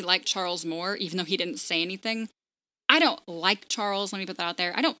actually made me like Charles more, even though he didn't say anything. I don't like Charles. Let me put that out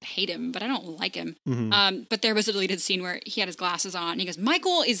there. I don't hate him, but I don't like him. But there was a deleted scene where he had his glasses on and he goes,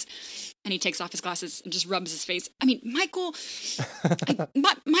 Michael is, and he takes off his glasses and just rubs his face. I mean, Michael,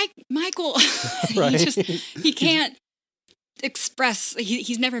 Michael, Right. he can't express,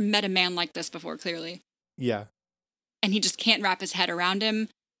 he's never met a man like this before, clearly. Yeah. And he just can't wrap his head around him,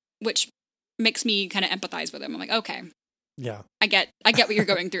 which makes me kind of empathize with him. I'm like, okay. Yeah. I get what you're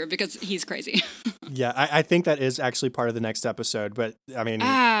going through because he's crazy. Yeah, I think that is actually part of the next episode, but I mean,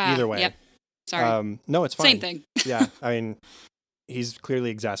 either way. Yep. Sorry. No, it's fine. Same thing. Yeah, I mean, he's clearly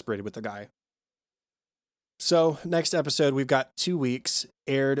exasperated with the guy. So, next episode, we've got 2 weeks.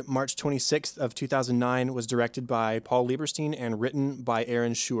 Aired March 26th of 2009, was directed by Paul Lieberstein and written by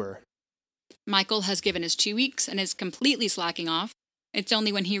Aaron Schur. Michael has given his 2 weeks and is completely slacking off. It's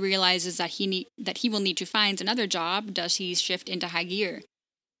only when he realizes that he will need to find another job does he shift into high gear.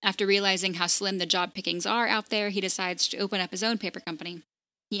 After realizing how slim the job pickings are out there, he decides to open up his own paper company.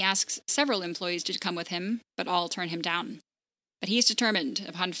 He asks several employees to come with him, but all turn him down. But he is determined.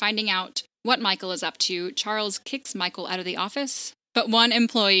 Upon finding out what Michael is up to, Charles kicks Michael out of the office, but one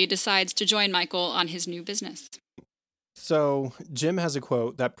employee decides to join Michael on his new business. So, Jim has a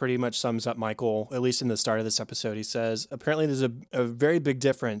quote that pretty much sums up Michael, at least in the start of this episode. He says, apparently there's a very big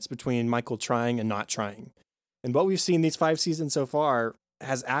difference between Michael trying and not trying. And what we've seen these 5 seasons so far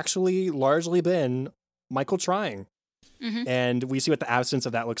has actually largely been Michael trying. Mm-hmm. And we see what the absence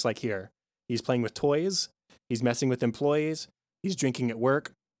of that looks like here. He's playing with toys. He's messing with employees. He's drinking at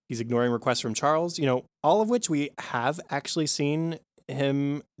work. He's ignoring requests from Charles. You know, all of which we have actually seen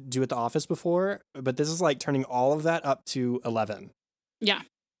him do at the office before. But this is like turning all of that up to 11. Yeah.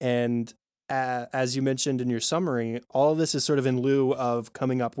 And as you mentioned in your summary, all of this is sort of in lieu of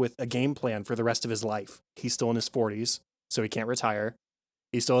coming up with a game plan for the rest of his life. He's still in his 40s, so he can't retire.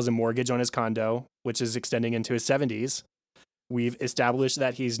 He still has a mortgage on his condo, which is extending into his 70s. We've established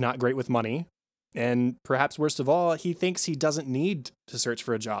that he's not great with money. And perhaps worst of all, he thinks he doesn't need to search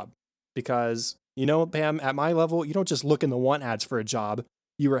for a job. Because, you know, Pam, at my level, you don't just look in the want ads for a job.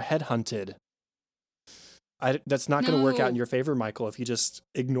 You are headhunted. That's not going to work out in your favor, Michael, if you just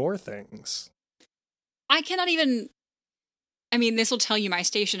ignore things. I cannot even... I mean, this will tell you my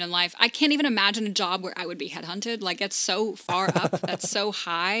station in life. I can't even imagine a job where I would be headhunted. Like, it's so far up. That's so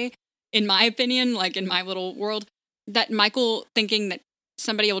high, in my opinion, like in my little world, that Michael thinking that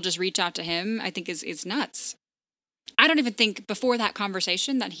somebody will just reach out to him, I think is nuts. I don't even think before that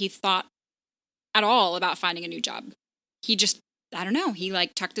conversation that he thought at all about finding a new job. He just, I don't know, he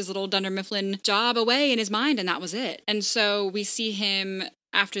like tucked his little Dunder Mifflin job away in his mind and that was it. And so we see him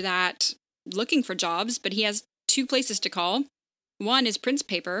after that looking for jobs, but he has 2 places to call. One is Prince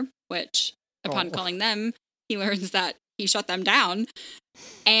Paper, which upon calling them, he learns that he shut them down.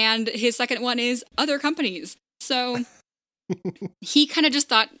 And his second one is other companies. So he kind of just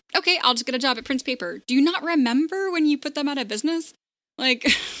thought, okay, I'll just get a job at Prince Paper. Do you not remember when you put them out of business? Like,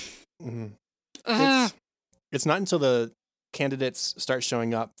 it's not until the candidates start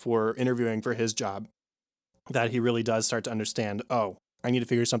showing up for interviewing for his job that he really does start to understand, oh, I need to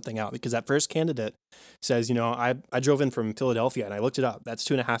figure something out. Because that first candidate says, you know, I drove in from Philadelphia and I looked it up. That's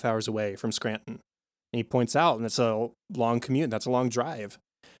 2.5 hours away from Scranton. And he points out, and it's a long commute. That's a long drive.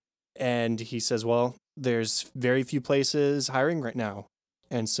 And he says, well, there's very few places hiring right now.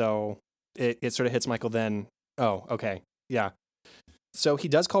 And so it sort of hits Michael then, oh, okay, yeah. So he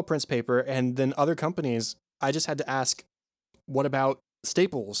does call Prince Paper, and then other companies, I just had to ask, what about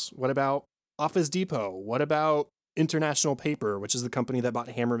Staples? What about Office Depot? What about International Paper, which is the company that bought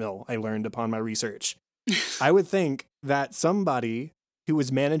Hammermill, I learned upon my research. I would think that somebody who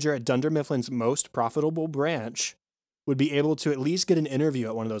was manager at Dunder Mifflin's most profitable branch would be able to at least get an interview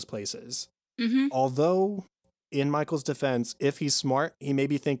at one of those places. Mm-hmm. Although, in Michael's defense, if he's smart, he may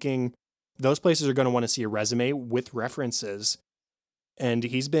be thinking those places are going to want to see a resume with references. And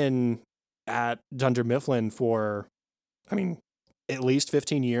he's been at Dunder Mifflin for, I mean, at least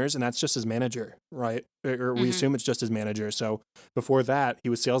 15 years, and that's just as manager, right? Or we assume it's just as manager. So before that, he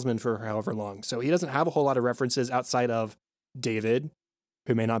was salesman for however long. So he doesn't have a whole lot of references outside of David,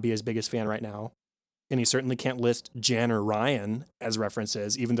 who may not be his biggest fan right now. And he certainly can't list Jan or Ryan as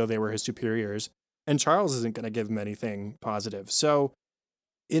references, even though they were his superiors. And Charles isn't going to give him anything positive. So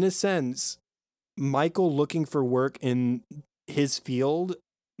in a sense, Michael looking for work in his field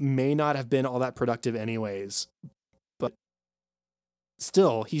may not have been all that productive anyways. But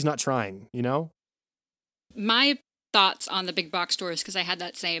still, he's not trying, you know? My thoughts on the big box stores, because I had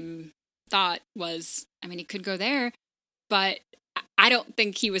that same thought, was, I mean, he could go there, but I don't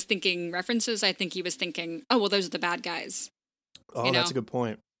think he was thinking references. I think he was thinking, oh, well, those are the bad guys. Oh, you know? That's a good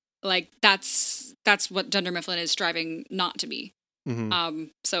point. Like, that's what Dunder Mifflin is striving not to be. Mm-hmm.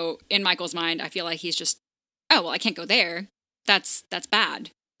 So in Michael's mind, I feel like he's just, oh, well, I can't go there. That's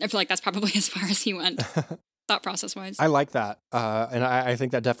bad. I feel like that's probably as far as he went, thought process-wise. I like that. And I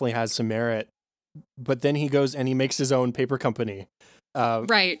think that definitely has some merit. But then he goes and he makes his own paper company.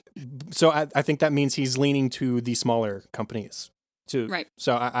 Right. So I think that means he's leaning to the smaller companies too. Right.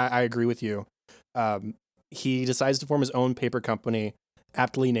 So I agree with you. He decides to form his own paper company,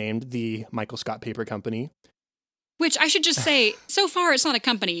 aptly named the Michael Scott Paper Company. Which I should just say, so far it's not a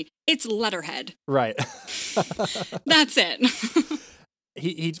company, it's letterhead. Right. That's it.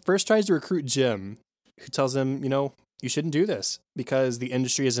 He first tries to recruit Jim, who tells him, you know, you shouldn't do this because the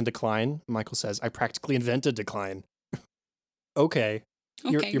industry is in decline. Michael says, I practically invented decline. Okay.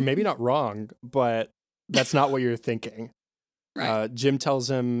 You're maybe not wrong, but that's not what you're thinking. Right. Jim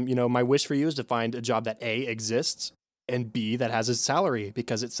tells him, you know, my wish for you is to find a job that A, exists, and B, that has a salary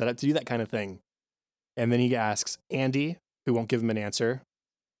because it's set up to do that kind of thing. And then he asks Andy, who won't give him an answer,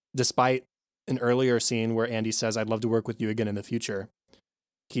 despite an earlier scene where Andy says, I'd love to work with you again in the future.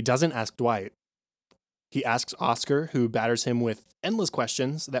 He doesn't ask Dwight. He asks Oscar, who batters him with endless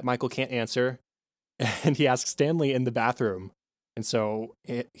questions that Michael can't answer. And he asks Stanley in the bathroom. And so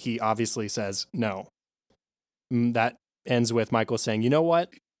he obviously says no. That ends with Michael saying, you know what?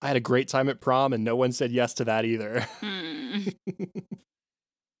 I had a great time at prom and no one said yes to that either.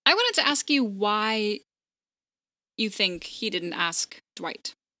 I wanted to ask you why you think he didn't ask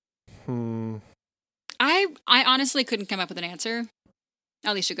Dwight. I honestly couldn't come up with an answer.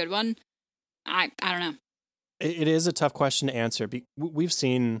 At least a good one. I don't know. It is a tough question to answer. We've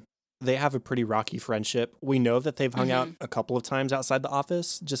seen they have a pretty rocky friendship. We know that they've hung out a couple of times outside the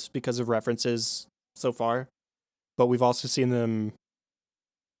office just because of references so far. But we've also seen them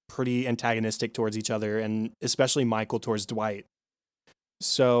pretty antagonistic towards each other, and especially Michael towards Dwight.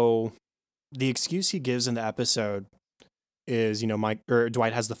 So the excuse he gives in the episode is, you know,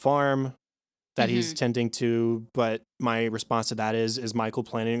 Dwight has the farm that he's tending to, but my response to that is Michael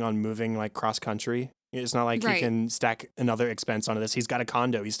planning on moving like cross country? It's not like he can stack another expense onto this. He's got a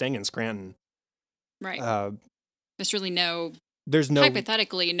condo. He's staying in Scranton. Right. There's really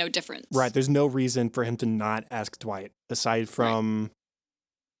hypothetically no difference. Right. There's no reason for him to not ask Dwight aside from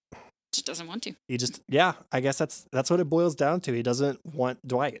just doesn't want to. He just, I guess that's what it boils down to. He doesn't want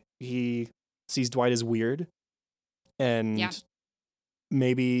Dwight. He sees Dwight as weird and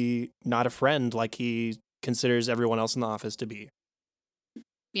maybe not a friend like he considers everyone else in the office to be.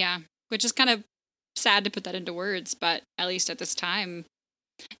 Yeah, which is kind of sad to put that into words, but at least at this time.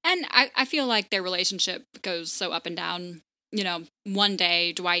 And I feel like their relationship goes so up and down. You know, one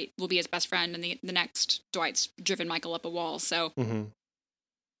day Dwight will be his best friend, and the next Dwight's driven Michael up a wall. So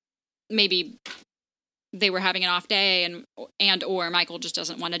maybe they were having an off day, and or Michael just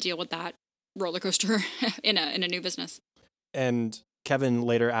doesn't want to deal with that roller coaster in a new business. And Kevin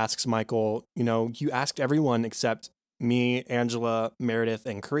later asks Michael, you asked everyone except me, Angela, Meredith,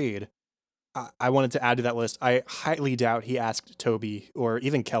 and Creed. I wanted to add to that list. I highly doubt he asked Toby or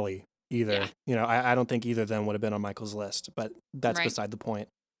even Kelly either. Yeah. I don't think either of them would have been on Michael's list, but that's beside the point.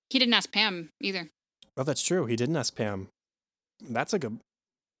 He didn't ask Pam either. Oh, that's true. He didn't ask Pam. That's like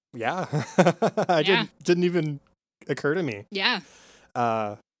yeah. Didn't even occur to me. Yeah.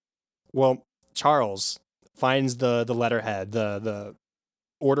 Well, Charles finds the letterhead, the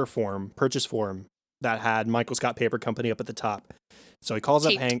order form, purchase form that had Michael Scott Paper Company up at the top. So he calls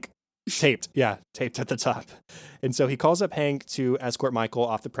up Hank. Taped at the top. And so he calls up Hank to escort Michael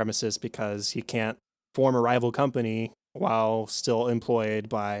off the premises because he can't form a rival company while still employed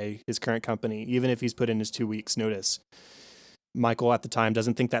by his current company, even if he's put in his 2 weeks notice. Michael at the time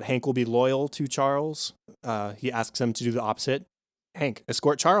doesn't think that Hank will be loyal to Charles. He asks him to do the opposite. Hank,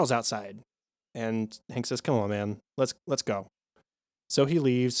 escort Charles outside. And Hank says, come on, man, let's go. So he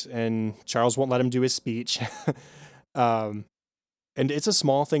leaves, and Charles won't let him do his speech. And it's a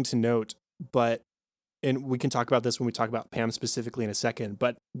small thing to note, and we can talk about this when we talk about Pam specifically in a second,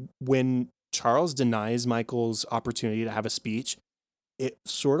 but when Charles denies Michael's opportunity to have a speech, it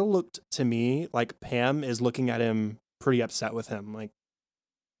sort of looked to me like Pam is looking at him pretty upset with him. Like,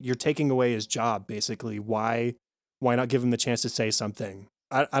 you're taking away his job, basically. Why not give him the chance to say something?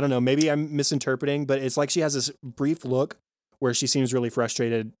 I don't know. Maybe I'm misinterpreting, but it's like she has this brief look where she seems really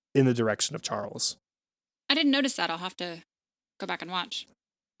frustrated in the direction of Charles. I didn't notice that. I'll have to go back and watch.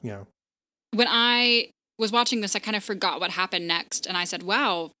 Yeah. When I was watching this, I kind of forgot what happened next, and I said,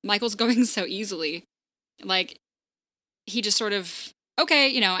 wow, Michael's going so easily. Like, he just sort of,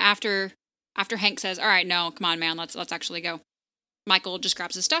 okay, after Hank says, all right, no, come on, man, let's actually go. Michael just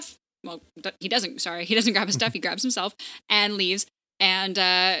grabs his stuff. Well, he doesn't grab his stuff, he grabs himself and leaves and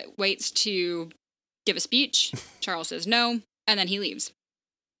waits to give a speech. Charles says no, and then he leaves.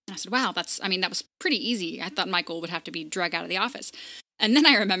 And I said, wow, that was pretty easy. I thought Michael would have to be dragged out of the office. And then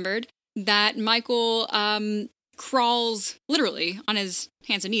I remembered that Michael crawls literally on his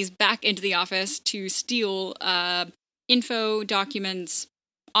hands and knees back into the office to steal info, documents,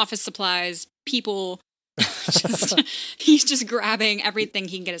 office supplies, people. He's just grabbing everything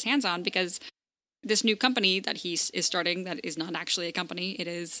he can get his hands on because this new company that he is starting, that is not actually a company. It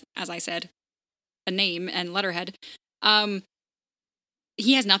is, as I said, a name and letterhead.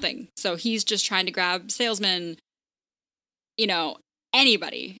 He has nothing. So he's just trying to grab salesmen,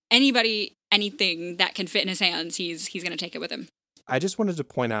 anybody, anything that can fit in his hands. He's going to take it with him. I just wanted to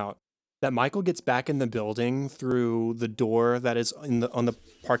point out that Michael gets back in the building through the door that is on the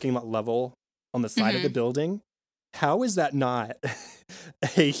parking lot level on the side of the building. How is that not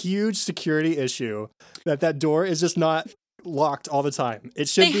a huge security issue that door is just not locked all the time? It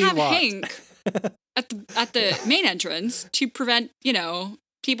should be locked. They have Hank at the main entrance to prevent,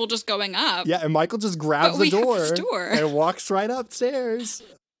 people just going up. Yeah, and Michael just grabs the door and walks right upstairs.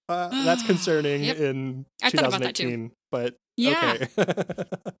 That's concerning in 2018, but yeah.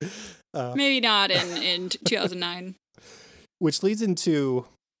 Okay. Maybe not in 2009. Which leads into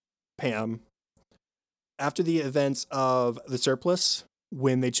Pam. After the events of the surplus,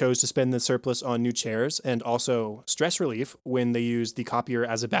 when they chose to spend the surplus on new chairs, and also stress relief when they used the copier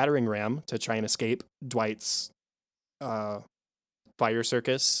as a battering ram to try and escape Dwight's fire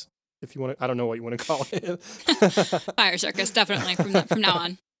circus, if you want to, I don't know what you want to call it. Fire circus, definitely from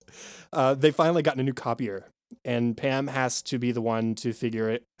now on. They finally got a new copier, and Pam has to be the one to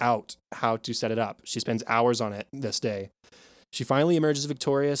figure it out how to set it up. She spends hours on it this day. She finally emerges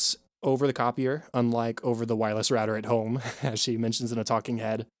victorious over the copier, unlike over the wireless router at home, as she mentions in a talking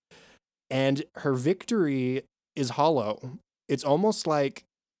head. And her victory is hollow. It's almost like,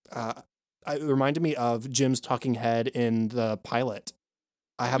 it reminded me of Jim's talking head in the pilot.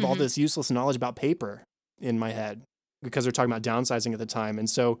 I have all this useless knowledge about paper in my head because they're talking about downsizing at the time. And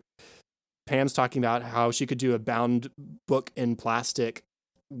so Pam's talking about how she could do a bound book in plastic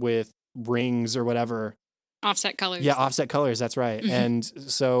with rings or whatever. Offset colors. Yeah, offset colors. That's right. And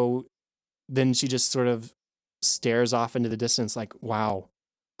so then she just sort of stares off into the distance like, wow,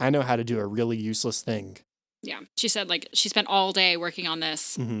 I know how to do a really useless thing. Yeah. She said she spent all day working on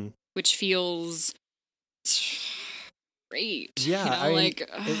this, which feels great. Yeah, you know, I mean, like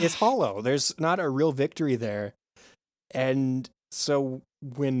it's hollow. There's not a real victory there. And so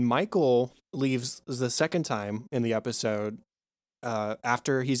when Michael leaves the second time in the episode,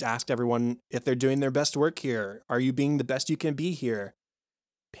 after he's asked everyone if they're doing their best work here, are you being the best you can be here?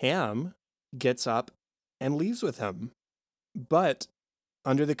 Pam gets up and leaves with him, but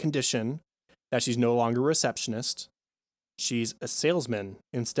under the condition that she's no longer a receptionist. She's a salesman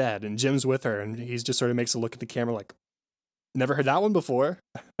instead, and Jim's with her, and he's just sort of makes a look at the camera like, never heard that one before.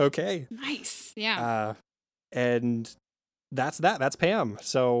 Okay. nice. Yeah. And that's that. That's Pam.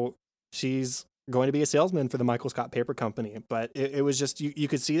 So she's going to be a salesman for the Michael Scott Paper Company. But it was just, you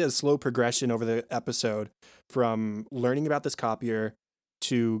could see the slow progression over the episode from learning about this copier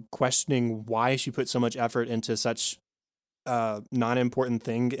to questioning why she put so much effort into such a non-important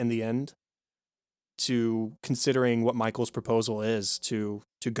thing in the end, to considering what Michael's proposal is to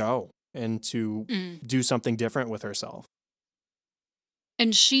go and to do something different with herself.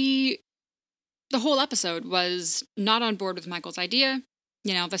 And the whole episode was not on board with Michael's idea.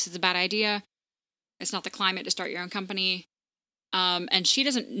 You know, this is a bad idea. It's not the climate to start your own company. And she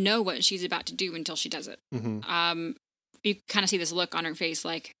doesn't know what she's about to do until she does it. Mm-hmm. You kind of see this look on her face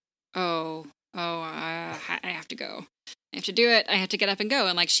like, I have to go. I have to do it. I have to get up and go.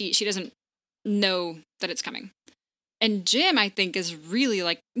 And like, she doesn't know that it's coming. And Jim, I think, is really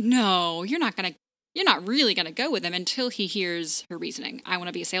like, no, you're not really going to go with him until he hears her reasoning. I want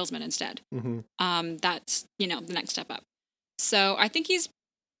to be a salesman instead. Mm-hmm. That's, the next step up. So I think he's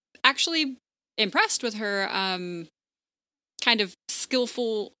actually impressed with her kind of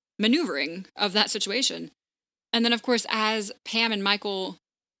skillful maneuvering of that situation. And then, of course, as Pam and Michael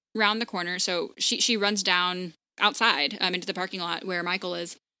round the corner, so she runs down outside into the parking lot where Michael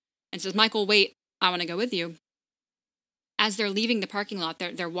is and says, Michael, wait, I want to go with you. As they're leaving the parking lot,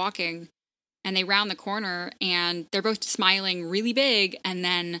 they're walking and they round the corner and they're both smiling really big. And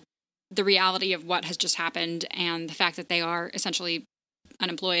then the reality of what has just happened and the fact that they are essentially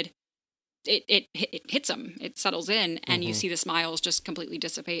unemployed, it hits them. It settles in and you see the smiles just completely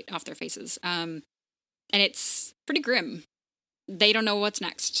dissipate off their faces. And it's pretty grim. They don't know what's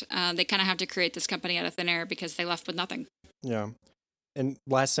next. They kind of have to create this company out of thin air because they left with nothing. Yeah. And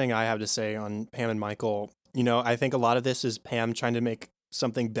last thing I have to say on Pam and Michael, I think a lot of this is Pam trying to make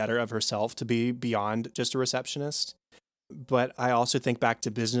something better of herself to be beyond just a receptionist. But I also think back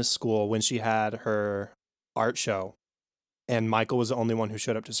to business school when she had her art show and Michael was the only one who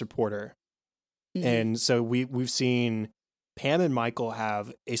showed up to support her. Mm-hmm. And so we've seen Pam and Michael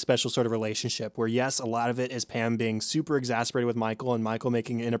have a special sort of relationship where, yes, a lot of it is Pam being super exasperated with Michael and Michael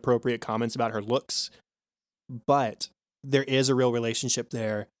making inappropriate comments about her looks. But there is a real relationship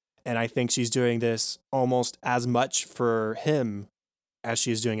there. And I think she's doing this almost as much for him as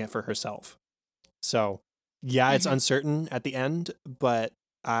she's doing it for herself. So, yeah, it's uncertain at the end, but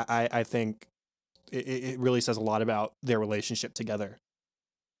I think it really says a lot about their relationship together.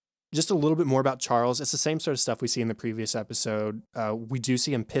 Just a little bit more about Charles. It's the same sort of stuff we see in the previous episode. We do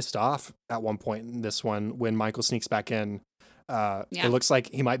see him pissed off at one point in this one when Michael sneaks back in. It looks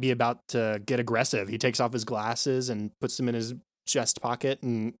like he might be about to get aggressive. He takes off his glasses and puts them in his chest pocket,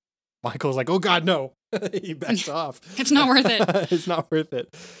 and Michael's like, oh, God, no. He backs off. It's not worth it. It's not worth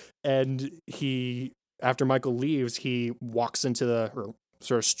it. And after Michael leaves, he walks into or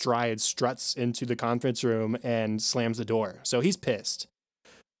sort of struts into the conference room and slams the door. So he's pissed.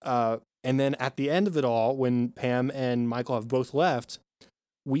 And then at the end of it all, when Pam and Michael have both left,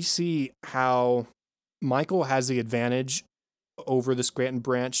 we see how Michael has the advantage over the Scranton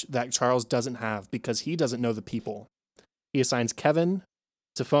branch that Charles doesn't have because he doesn't know the people. He assigns Kevin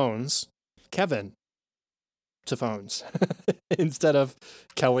to phones, instead of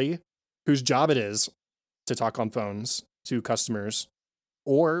Kelly, whose job it is to talk on phones to customers.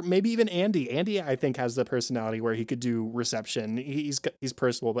 Or maybe even Andy. Andy, I think, has the personality where he could do reception. He's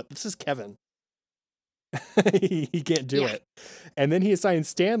personable, but this is Kevin. He can't do it. And then he assigns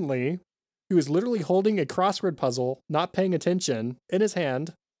Stanley, who is literally holding a crossword puzzle, not paying attention, in his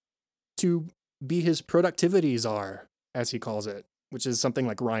hand, to be his productivity czar, as he calls it, which is something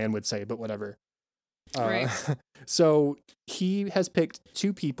like Ryan would say, but whatever. Right. So he has picked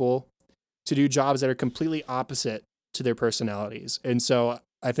two people to do jobs that are completely opposite to their personalities. And so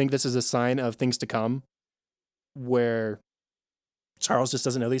I think this is a sign of things to come where Charles just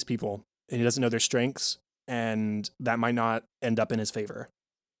doesn't know these people and he doesn't know their strengths, and that might not end up in his favor.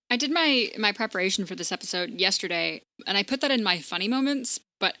 I did my preparation for this episode yesterday, and I put that in my funny moments,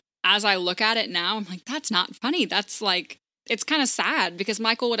 but as I look at it now, I'm like, that's not funny. That's like, it's kind of sad because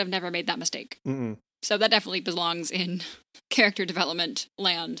Michael would have never made that mistake. Mm-mm. So that definitely belongs in character development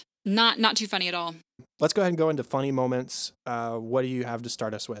land. Not too funny at all. Let's go ahead and go into funny moments. What do you have to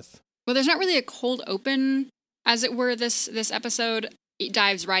start us with? Well, there's not really a cold open, as it were, this episode. It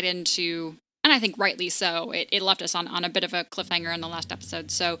dives right into, and I think rightly so, it left us on a bit of a cliffhanger in the last episode.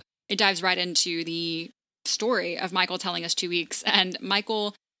 So it dives right into the story of Michael telling us 2 weeks. And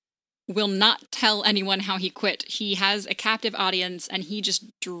Michael will not tell anyone how he quit. He has a captive audience and he just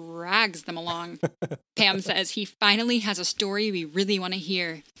drags them along. Pam says he finally has a story we really want to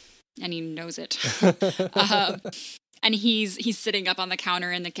hear. And he knows it. And he's sitting up on the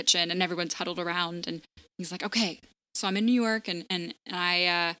counter in the kitchen and everyone's huddled around. And he's like, okay, so I'm in New York and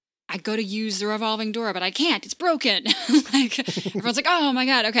I go to use the revolving door, but I can't. It's broken. Like, everyone's like, oh my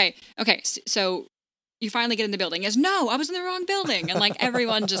God. Okay. So you finally get in the building. He goes, no, I was in the wrong building. And like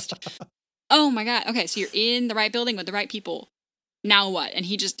everyone just, oh my God. Okay. So you're in the right building with the right people. Now what? And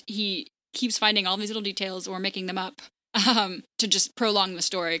he keeps finding all these little details or making them up to just prolong the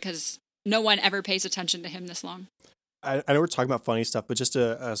story because no one ever pays attention to him this long. I know we're talking about funny stuff, but just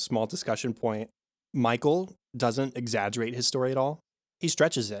a small discussion point. Michael doesn't exaggerate his story at all. He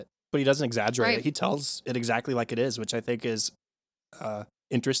stretches it, but he doesn't exaggerate it. He tells it exactly like it is, which I think is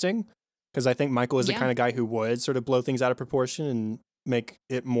interesting. Because I think Michael is the kind of guy who would sort of blow things out of proportion and make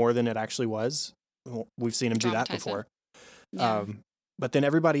it more than it actually was. We've seen him do that before. Yeah. But then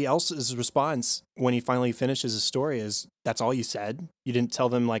everybody else's response when he finally finishes his story is, that's all you said? You didn't tell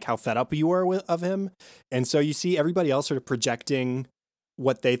them like how fed up you were of him? And so you see everybody else sort of projecting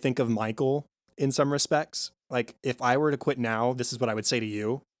what they think of Michael in some respects. Like, if I were to quit now, this is what I would say to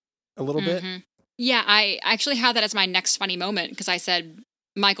you a little bit. Yeah, I actually had that as my next funny moment because I said,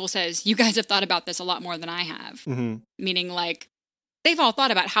 Michael says, you guys have thought about this a lot more than I have. Meaning like they've all thought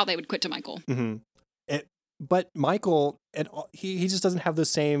about how they would quit to Michael. But Michael, he just doesn't have the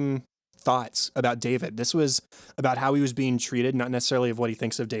same thoughts about David. This was about how he was being treated, not necessarily of what he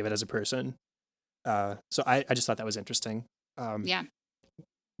thinks of David as a person. So I just thought that was interesting.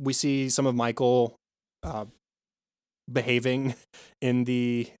 We see some of Michael behaving in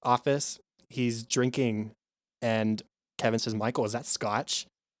the office. He's drinking and Kevin says, Michael, is that scotch?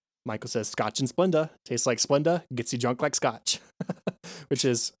 Michael says, Scotch and Splenda. Tastes like Splenda, gets you drunk like scotch. Which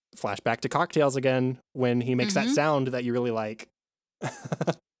is flashback to Cocktails again, when he makes that sound that you really like.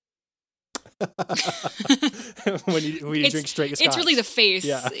 when you drink straight scotch. It's really the face.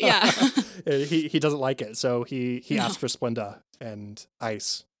 Yeah. He doesn't like it, so he asks for Splenda and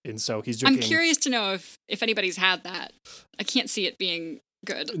ice. And so he's drinking. I'm curious to know if anybody's had that. I can't see it being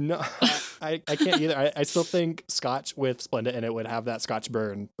good. No, I can't either. I still think scotch with Splenda in it would have that scotch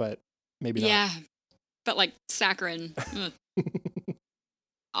burn, but maybe not. Yeah, but like saccharin.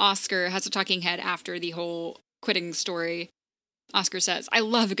 Oscar has a talking head after the whole quitting story. Oscar says, I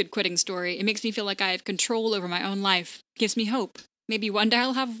love a good quitting story. It makes me feel like I have control over my own life. Gives me hope. Maybe one day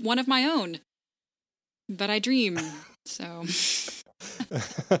I'll have one of my own. But I dream, so...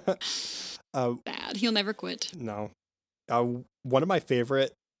 Bad. He'll never quit. No. One of my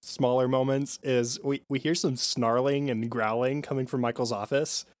favorite smaller moments is we hear some snarling and growling coming from Michael's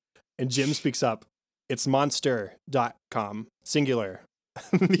office, and Jim speaks up. It's monster.com, singular,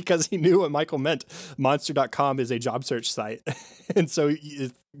 because he knew what Michael meant. Monster.com is a job search site. And so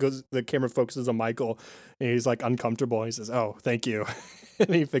the camera focuses on Michael, and he's like uncomfortable. He says, oh, thank you.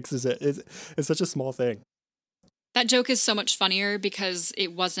 And he fixes it. It's such a small thing. That joke is so much funnier because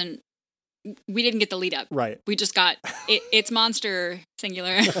we didn't get the lead up. Right. We just got, it's monster,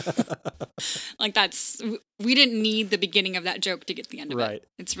 singular. Like we didn't need the beginning of that joke to get the end of it.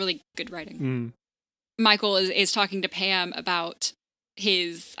 It's really good writing. Michael is talking to Pam about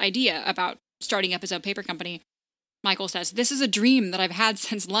his idea about starting up his own paper company. Michael says, this is a dream that I've had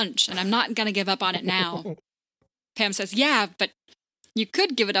since lunch and I'm not going to give up on it now. Pam says, yeah, but you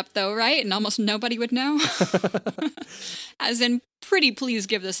could give it up though, right? And almost nobody would know. As in, pretty please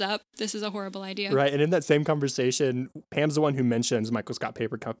give this up. This is a horrible idea. Right. And in that same conversation, Pam's the one who mentions Michael Scott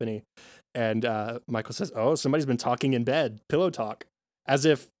Paper Company. And Michael says, oh, somebody's been talking in bed. Pillow talk. As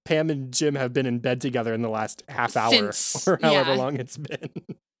if Pam and Jim have been in bed together in the last half hour or however long it's been.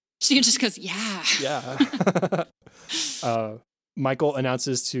 She just goes, yeah. Yeah. Michael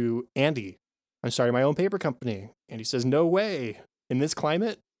announces to Andy, I'm starting my own paper company. Andy says, no way. In this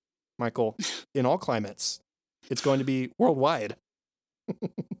climate, Michael, in all climates, it's going to be worldwide.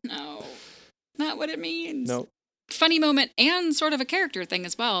 No, not what it means. No. Funny moment and sort of a character thing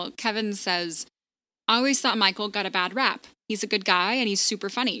as well. Kevin says, I always thought Michael got a bad rap. He's a good guy and he's super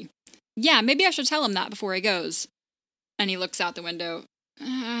funny. Yeah, maybe I should tell him that before he goes. And he looks out the window.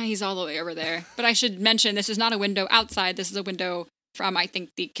 He's all the way over there. But I should mention, this is not a window outside. This is a window from, I think,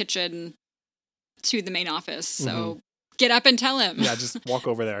 the kitchen to the main office. So Get up and tell him. Yeah, just walk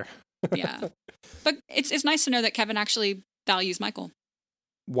over there. Yeah. But it's nice to know that Kevin actually values Michael.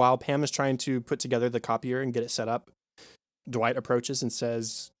 While Pam is trying to put together the copier and get it set up, Dwight approaches and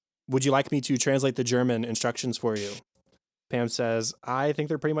says, "Would you like me to translate the German instructions for you?" Pam says, "I think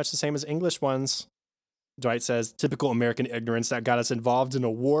they're pretty much the same as English ones." Dwight says, "Typical American ignorance that got us involved in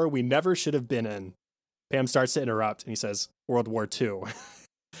a war we never should have been in." Pam starts to interrupt and he says, "World War II."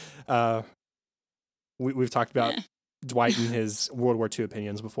 We've talked about Dwight and his World War II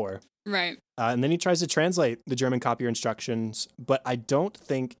opinions before. Right. And then he tries to translate the German copier instructions, but I don't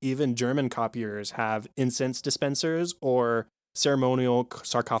think even German copiers have incense dispensers or ceremonial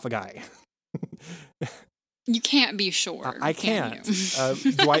sarcophagi. You can't be sure. I can't.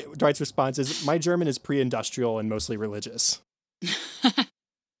 Dwight's response is, "My German is pre-industrial and mostly religious."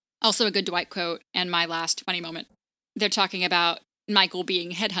 Also a good Dwight quote, and my last funny moment. They're talking about Michael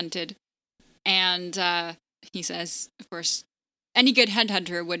being headhunted, and he says, of course, any good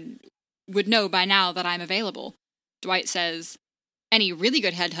headhunter would know by now that I'm available. Dwight says, any really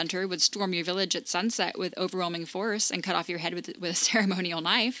good headhunter would storm your village at sunset with overwhelming force and cut off your head with a ceremonial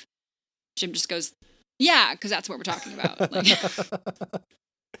knife. Jim just goes, yeah, because that's what we're talking about. Like,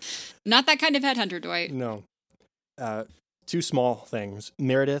 not that kind of headhunter, Dwight. No. Two small things.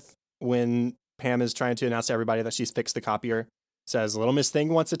 Meredith, when Pam is trying to announce to everybody that she's fixed the copier, says, "Little Miss Thing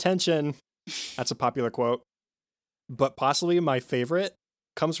wants attention." That's a popular quote. But possibly my favorite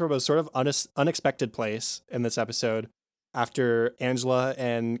comes from a sort of unexpected place in this episode after Angela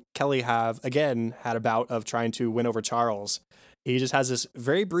and Kelly have, again, had a bout of trying to win over Charles. He just has this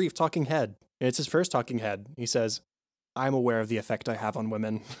very brief talking head. And it's his first talking head. He says, "I'm aware of the effect I have on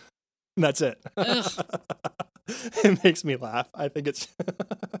women." And that's it. It makes me laugh. I think it's...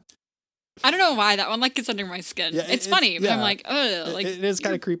 I don't know why that one gets under my skin. Yeah, it's funny, but I'm like, ugh. Like, it is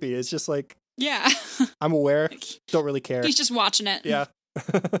kind of creepy. It's just like, yeah. I'm aware. Don't really care. He's just watching it. Yeah.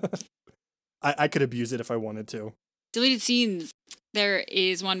 I could abuse it if I wanted to. Deleted scenes. There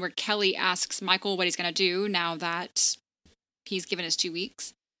is one where Kelly asks Michael what he's going to do now that he's given us 2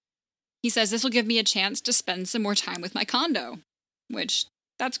 weeks. He says, "This will give me a chance to spend some more time with my condo," which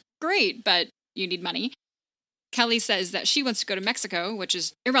that's great, but you need money. Kelly says that she wants to go to Mexico, which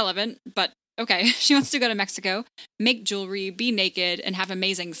is irrelevant, but okay. She wants to go to Mexico, make jewelry, be naked, and have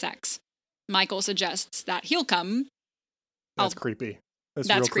amazing sex. Michael suggests that he'll come. That's creepy. That's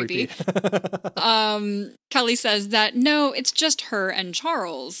real real creepy. creepy. Kelly says that, no, it's just her and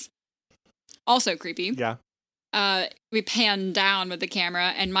Charles. Also creepy. Yeah. We pan down with the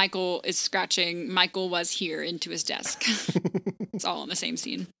camera, and Michael is scratching "Michael was here" into his desk. It's all in the same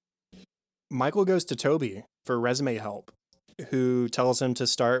scene. Michael goes to Toby for resume help, who tells him to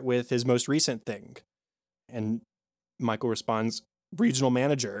start with his most recent thing. And Michael responds, "Regional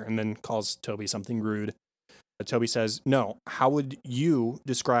manager," and then calls Toby something rude. Toby says, "No, how would you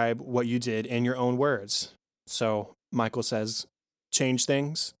describe what you did in your own words?" So Michael says, "Change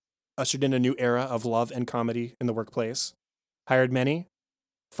things, ushered in a new era of love and comedy in the workplace, hired many,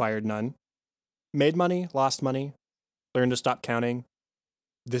 fired none, made money, lost money, learned to stop counting.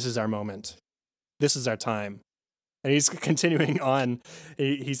 This is our moment. This is our time." And he's continuing on.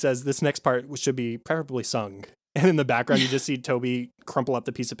 He says this next part should be preferably sung. And in the background, you just see Toby crumple up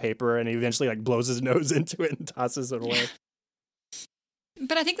the piece of paper, and he eventually like blows his nose into it and tosses it away.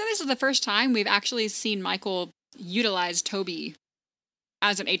 But I think that this is the first time we've actually seen Michael utilize Toby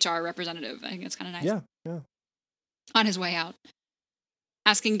as an HR representative. I think it's kind of nice. Yeah. On his way out.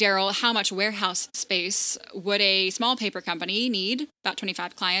 Asking Daryl how much warehouse space would a small paper company need, about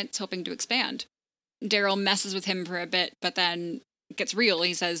 25 clients, hoping to expand. Daryl messes with him for a bit, but then gets real.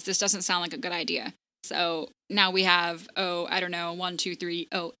 He says, this doesn't sound like a good idea. So now we have, 1, 2, 3,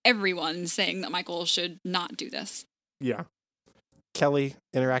 everyone saying that Michael should not do this. Yeah. Kelly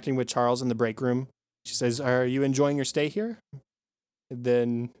interacting with Charles in the break room. She says, "Are you enjoying your stay here?" And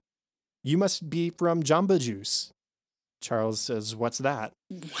then, "You must be from Jamba Juice." Charles says, "What's that?"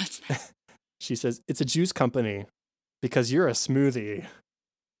 What's that? She says, "It's a juice company because you're a smoothie."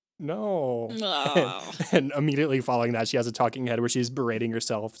 No. Oh. And immediately following that, she has a talking head where she's berating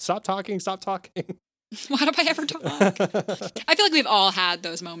herself. Stop talking. Why do I ever talk? I feel like we've all had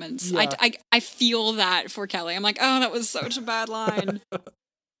those moments. Yeah. I feel that for Kelly. I'm like, oh, that was such a bad line.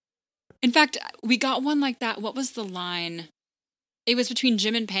 In fact, we got one like that. What was the line? It was between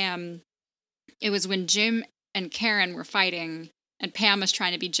Jim and Pam. It was when Jim and Karen were fighting, and Pam was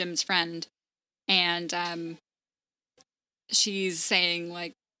trying to be Jim's friend. And she's saying,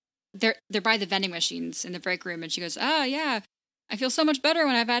 like, they're by the vending machines in the break room, and she goes, "Oh, yeah, I feel so much better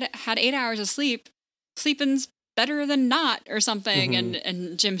when I've had 8 hours of sleep. Sleeping's better than not or something. Mm-hmm.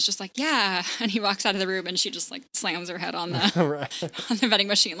 And Jim's just like, yeah. And he walks out of the room and she just like slams her head on the, Right. on the vending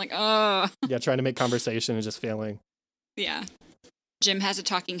machine. Like, oh. Yeah, trying to make conversation and just failing. Yeah. Jim has a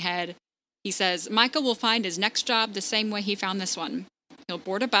talking head. He says, Michael will find his next job the same way he found this one. He'll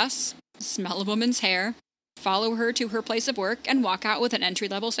board a bus, smell a woman's hair, follow her to her place of work, and walk out with an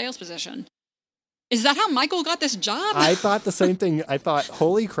entry-level sales position. Is that how Michael got this job? I thought the same thing. I thought,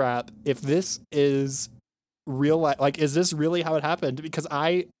 holy crap, if this is real life, like, is this really how it happened? Because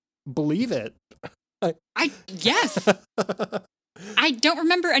I believe it. Yes. I don't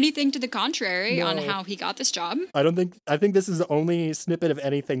remember anything to the contrary on No. how he got this job. I think this is the only snippet of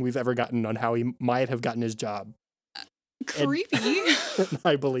anything we've ever gotten on how he might have gotten his job. Creepy.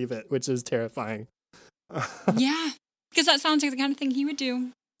 I believe it, which is terrifying. Yeah. Because that sounds like the kind of thing he would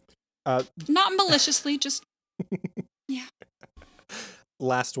do. Not maliciously, just, yeah.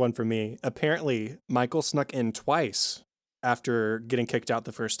 Last one for me. Apparently, Michael snuck in twice after getting kicked out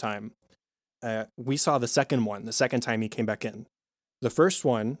the first time. We saw the second time he came back in. The first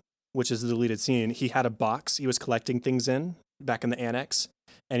one, which is the deleted scene, he had a box he was collecting things in back in the annex,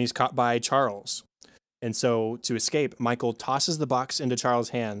 and he's caught by Charles. And so to escape, Michael tosses the box into Charles'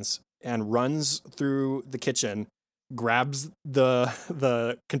 hands and runs through the kitchen, grabs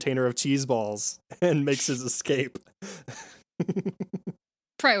the container of cheese balls, and makes his escape.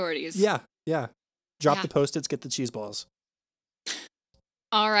 Priorities. Yeah. Drop Yeah. the Post-its, get the cheese balls.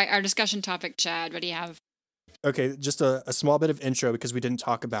 All right, our discussion topic, Chad. What do you have? Okay, just a small bit of intro because we didn't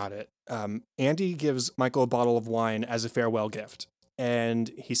talk about it. Andy gives Michael a bottle of wine as a farewell gift, and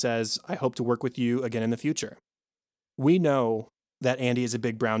he says, I hope to work with you again in the future. We know that Andy is a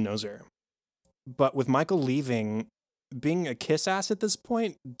big brown noser, but with Michael leaving, being a kiss ass at this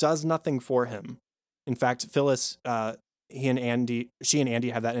point does nothing for him. In fact, Phyllis, she and Andy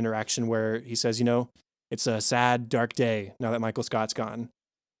have that interaction where he says, it's a sad, dark day now that Michael Scott's gone.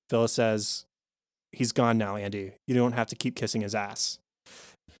 Phyllis says, he's gone now, Andy. You don't have to keep kissing his ass.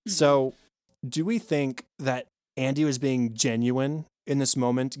 So do we think that Andy was being genuine in this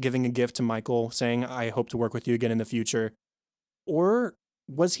moment, giving a gift to Michael, saying, I hope to work with you again in the future? Or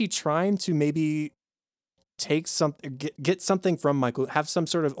was he trying to maybe take get something from Michael, have some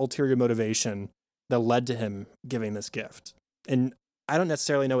sort of ulterior motivation that led to him giving this gift? And I don't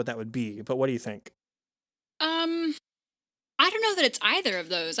necessarily know what that would be, but what do you think? I don't know that it's either of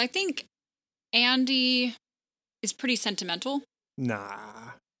those. I think Andy is pretty sentimental. Nah.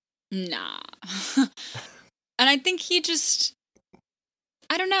 And I think he just,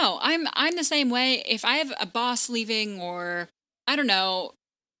 I don't know. I'm the same way. If I have a boss leaving, or I don't know,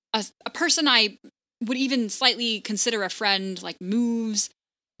 a person I would even slightly consider a friend, like, moves,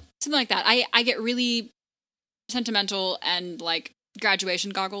 something like that, I get really sentimental and like graduation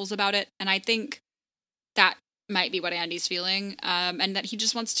goggles about it. And I think that might be what Andy's feeling, and that he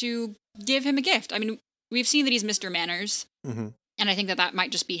just wants to give him a gift. I mean, we've seen that he's Mr. Manners, Mm-hmm. and I think that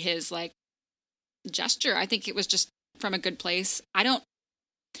might just be his, like, gesture. I think it was just from a good place. I don't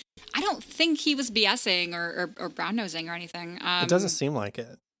think he was BSing or brown-nosing or anything. It doesn't seem like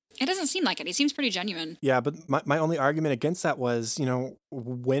it. It doesn't seem like it. He seems pretty genuine. Yeah, but my only argument against that was,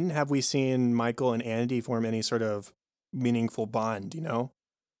 when have we seen Michael and Andy form any sort of meaningful bond,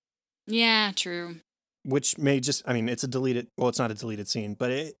 Yeah, true. Which may just, it's it's not a deleted scene,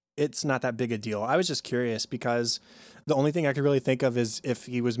 but it's not that big a deal. I was just curious because the only thing I could really think of is if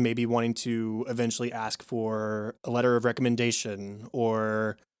he was maybe wanting to eventually ask for a letter of recommendation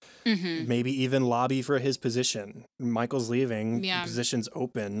or maybe even lobby for his position. Michael's leaving, the position's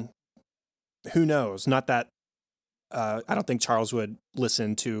open. Who knows? Not that I don't think Charles would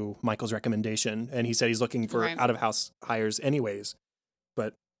listen to Michael's recommendation, and he said he's looking for out-of-house hires anyways.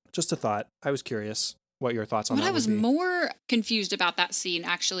 But just a thought. I was curious what your thoughts on that would be. What I was more confused about that scene,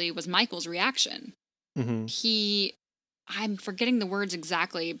 actually, was Michael's reaction. Mm-hmm. I'm forgetting the words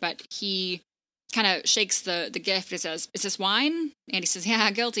exactly, but he kind of shakes the gift and says, is this wine? And he says, yeah,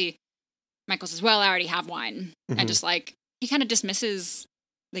 guilty. Michael says, well, I already have wine. And just like, he kind of dismisses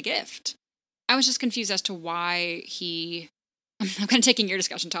the gift. I was just confused as to why I'm kind of taking your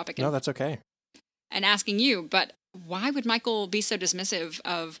discussion topic. No, that's okay. And asking you, but why would Michael be so dismissive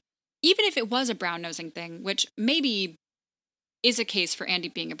of, even if it was a brown-nosing thing, which maybe is a case for Andy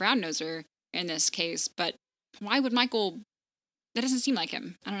being a brown-noser in this case, but why would Michael, that doesn't seem like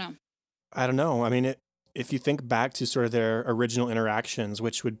him. I don't know. I mean, if you think back to sort of their original interactions,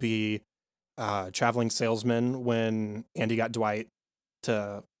 which would be traveling salesman when Andy got Dwight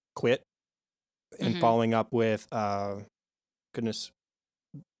to quit, and following up with, The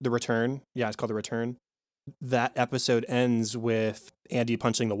Return. Yeah, it's called The Return. That episode ends with Andy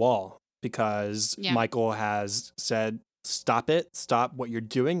punching the wall because Michael has said, stop it. Stop what you're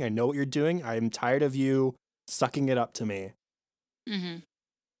doing. I know what you're doing. I'm tired of you sucking it up to me. Mm-hmm.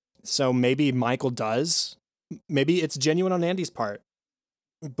 So maybe Michael does. Maybe it's genuine on Andy's part,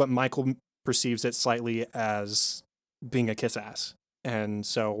 but Michael perceives it slightly as being a kiss ass. And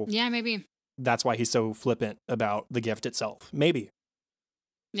so yeah, maybe that's why he's so flippant about the gift itself. Maybe.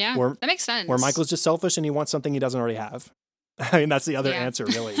 Yeah, that makes sense. Or Michael's just selfish and he wants something he doesn't already have. I mean, that's the other answer,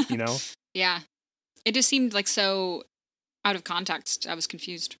 really, you know? Yeah. It just seemed like so out of context. I was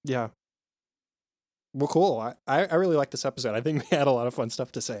confused. Yeah. Well, cool. I really like this episode. I think we had a lot of fun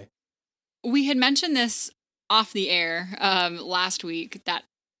stuff to say. We had mentioned this off the air last week, that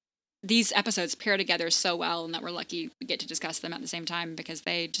these episodes pair together so well and that we're lucky we get to discuss them at the same time because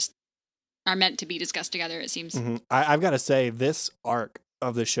they just are meant to be discussed together, it seems. Mm-hmm. I've got to say, this arc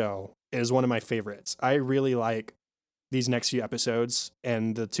of the show is one of my favorites. I really like these next few episodes,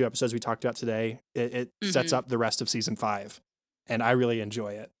 and the 2 episodes we talked about today. It sets up the rest of season 5, and I really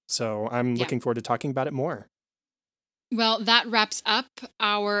enjoy it. So I'm looking forward to talking about it more. Well, that wraps up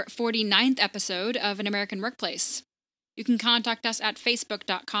our 49th episode of An American Workplace. You can contact us at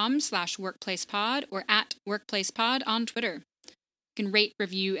facebook.com/workplacepod or at workplacepod on Twitter. You can rate,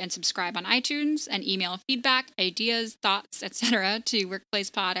 review, and subscribe on iTunes and email feedback, ideas, thoughts, etc. to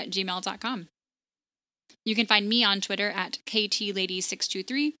workplacepod@gmail.com. You can find me on Twitter at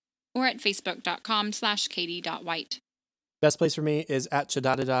KTLady623 or at facebook.com/katie.white. Best place for me is at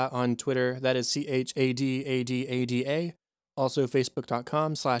Chadadada on Twitter. That is CHADADADA. Also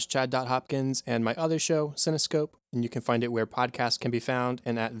facebook.com/chad.hopkins and my other show, Cinescope. And you can find it where podcasts can be found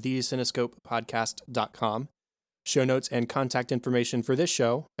and at thecinescopepodcast.com. Show notes and contact information for this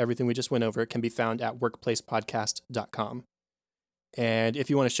show, everything we just went over, can be found at workplacepodcast.com. And if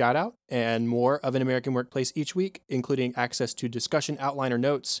you want a shout out and more of An American Workplace each week, including access to discussion outliner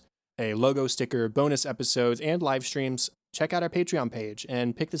notes, a logo sticker, bonus episodes, and live streams, check out our Patreon page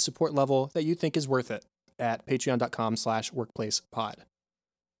and pick the support level that you think is worth it at patreon.com/workplacepod.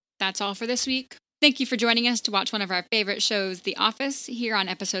 That's all for this week. Thank you for joining us to watch one of our favorite shows, The Office, here on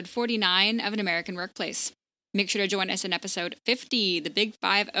episode 49 of An American Workplace. Make sure to join us in episode 50, the Big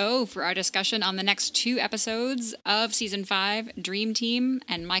 50, for our discussion on the next 2 episodes of season 5, Dream Team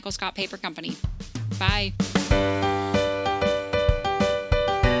and Michael Scott Paper Company. Bye.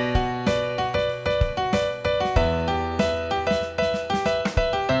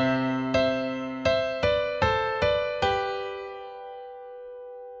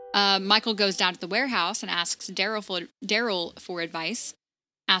 Michael goes down to the warehouse and asks Daryl for advice,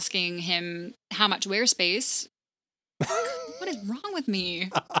 asking him how much wear space. What is wrong with me?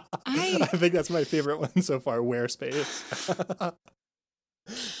 I think that's my favorite one so far, wear space.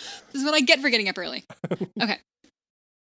 This is what I get for getting up early. Okay.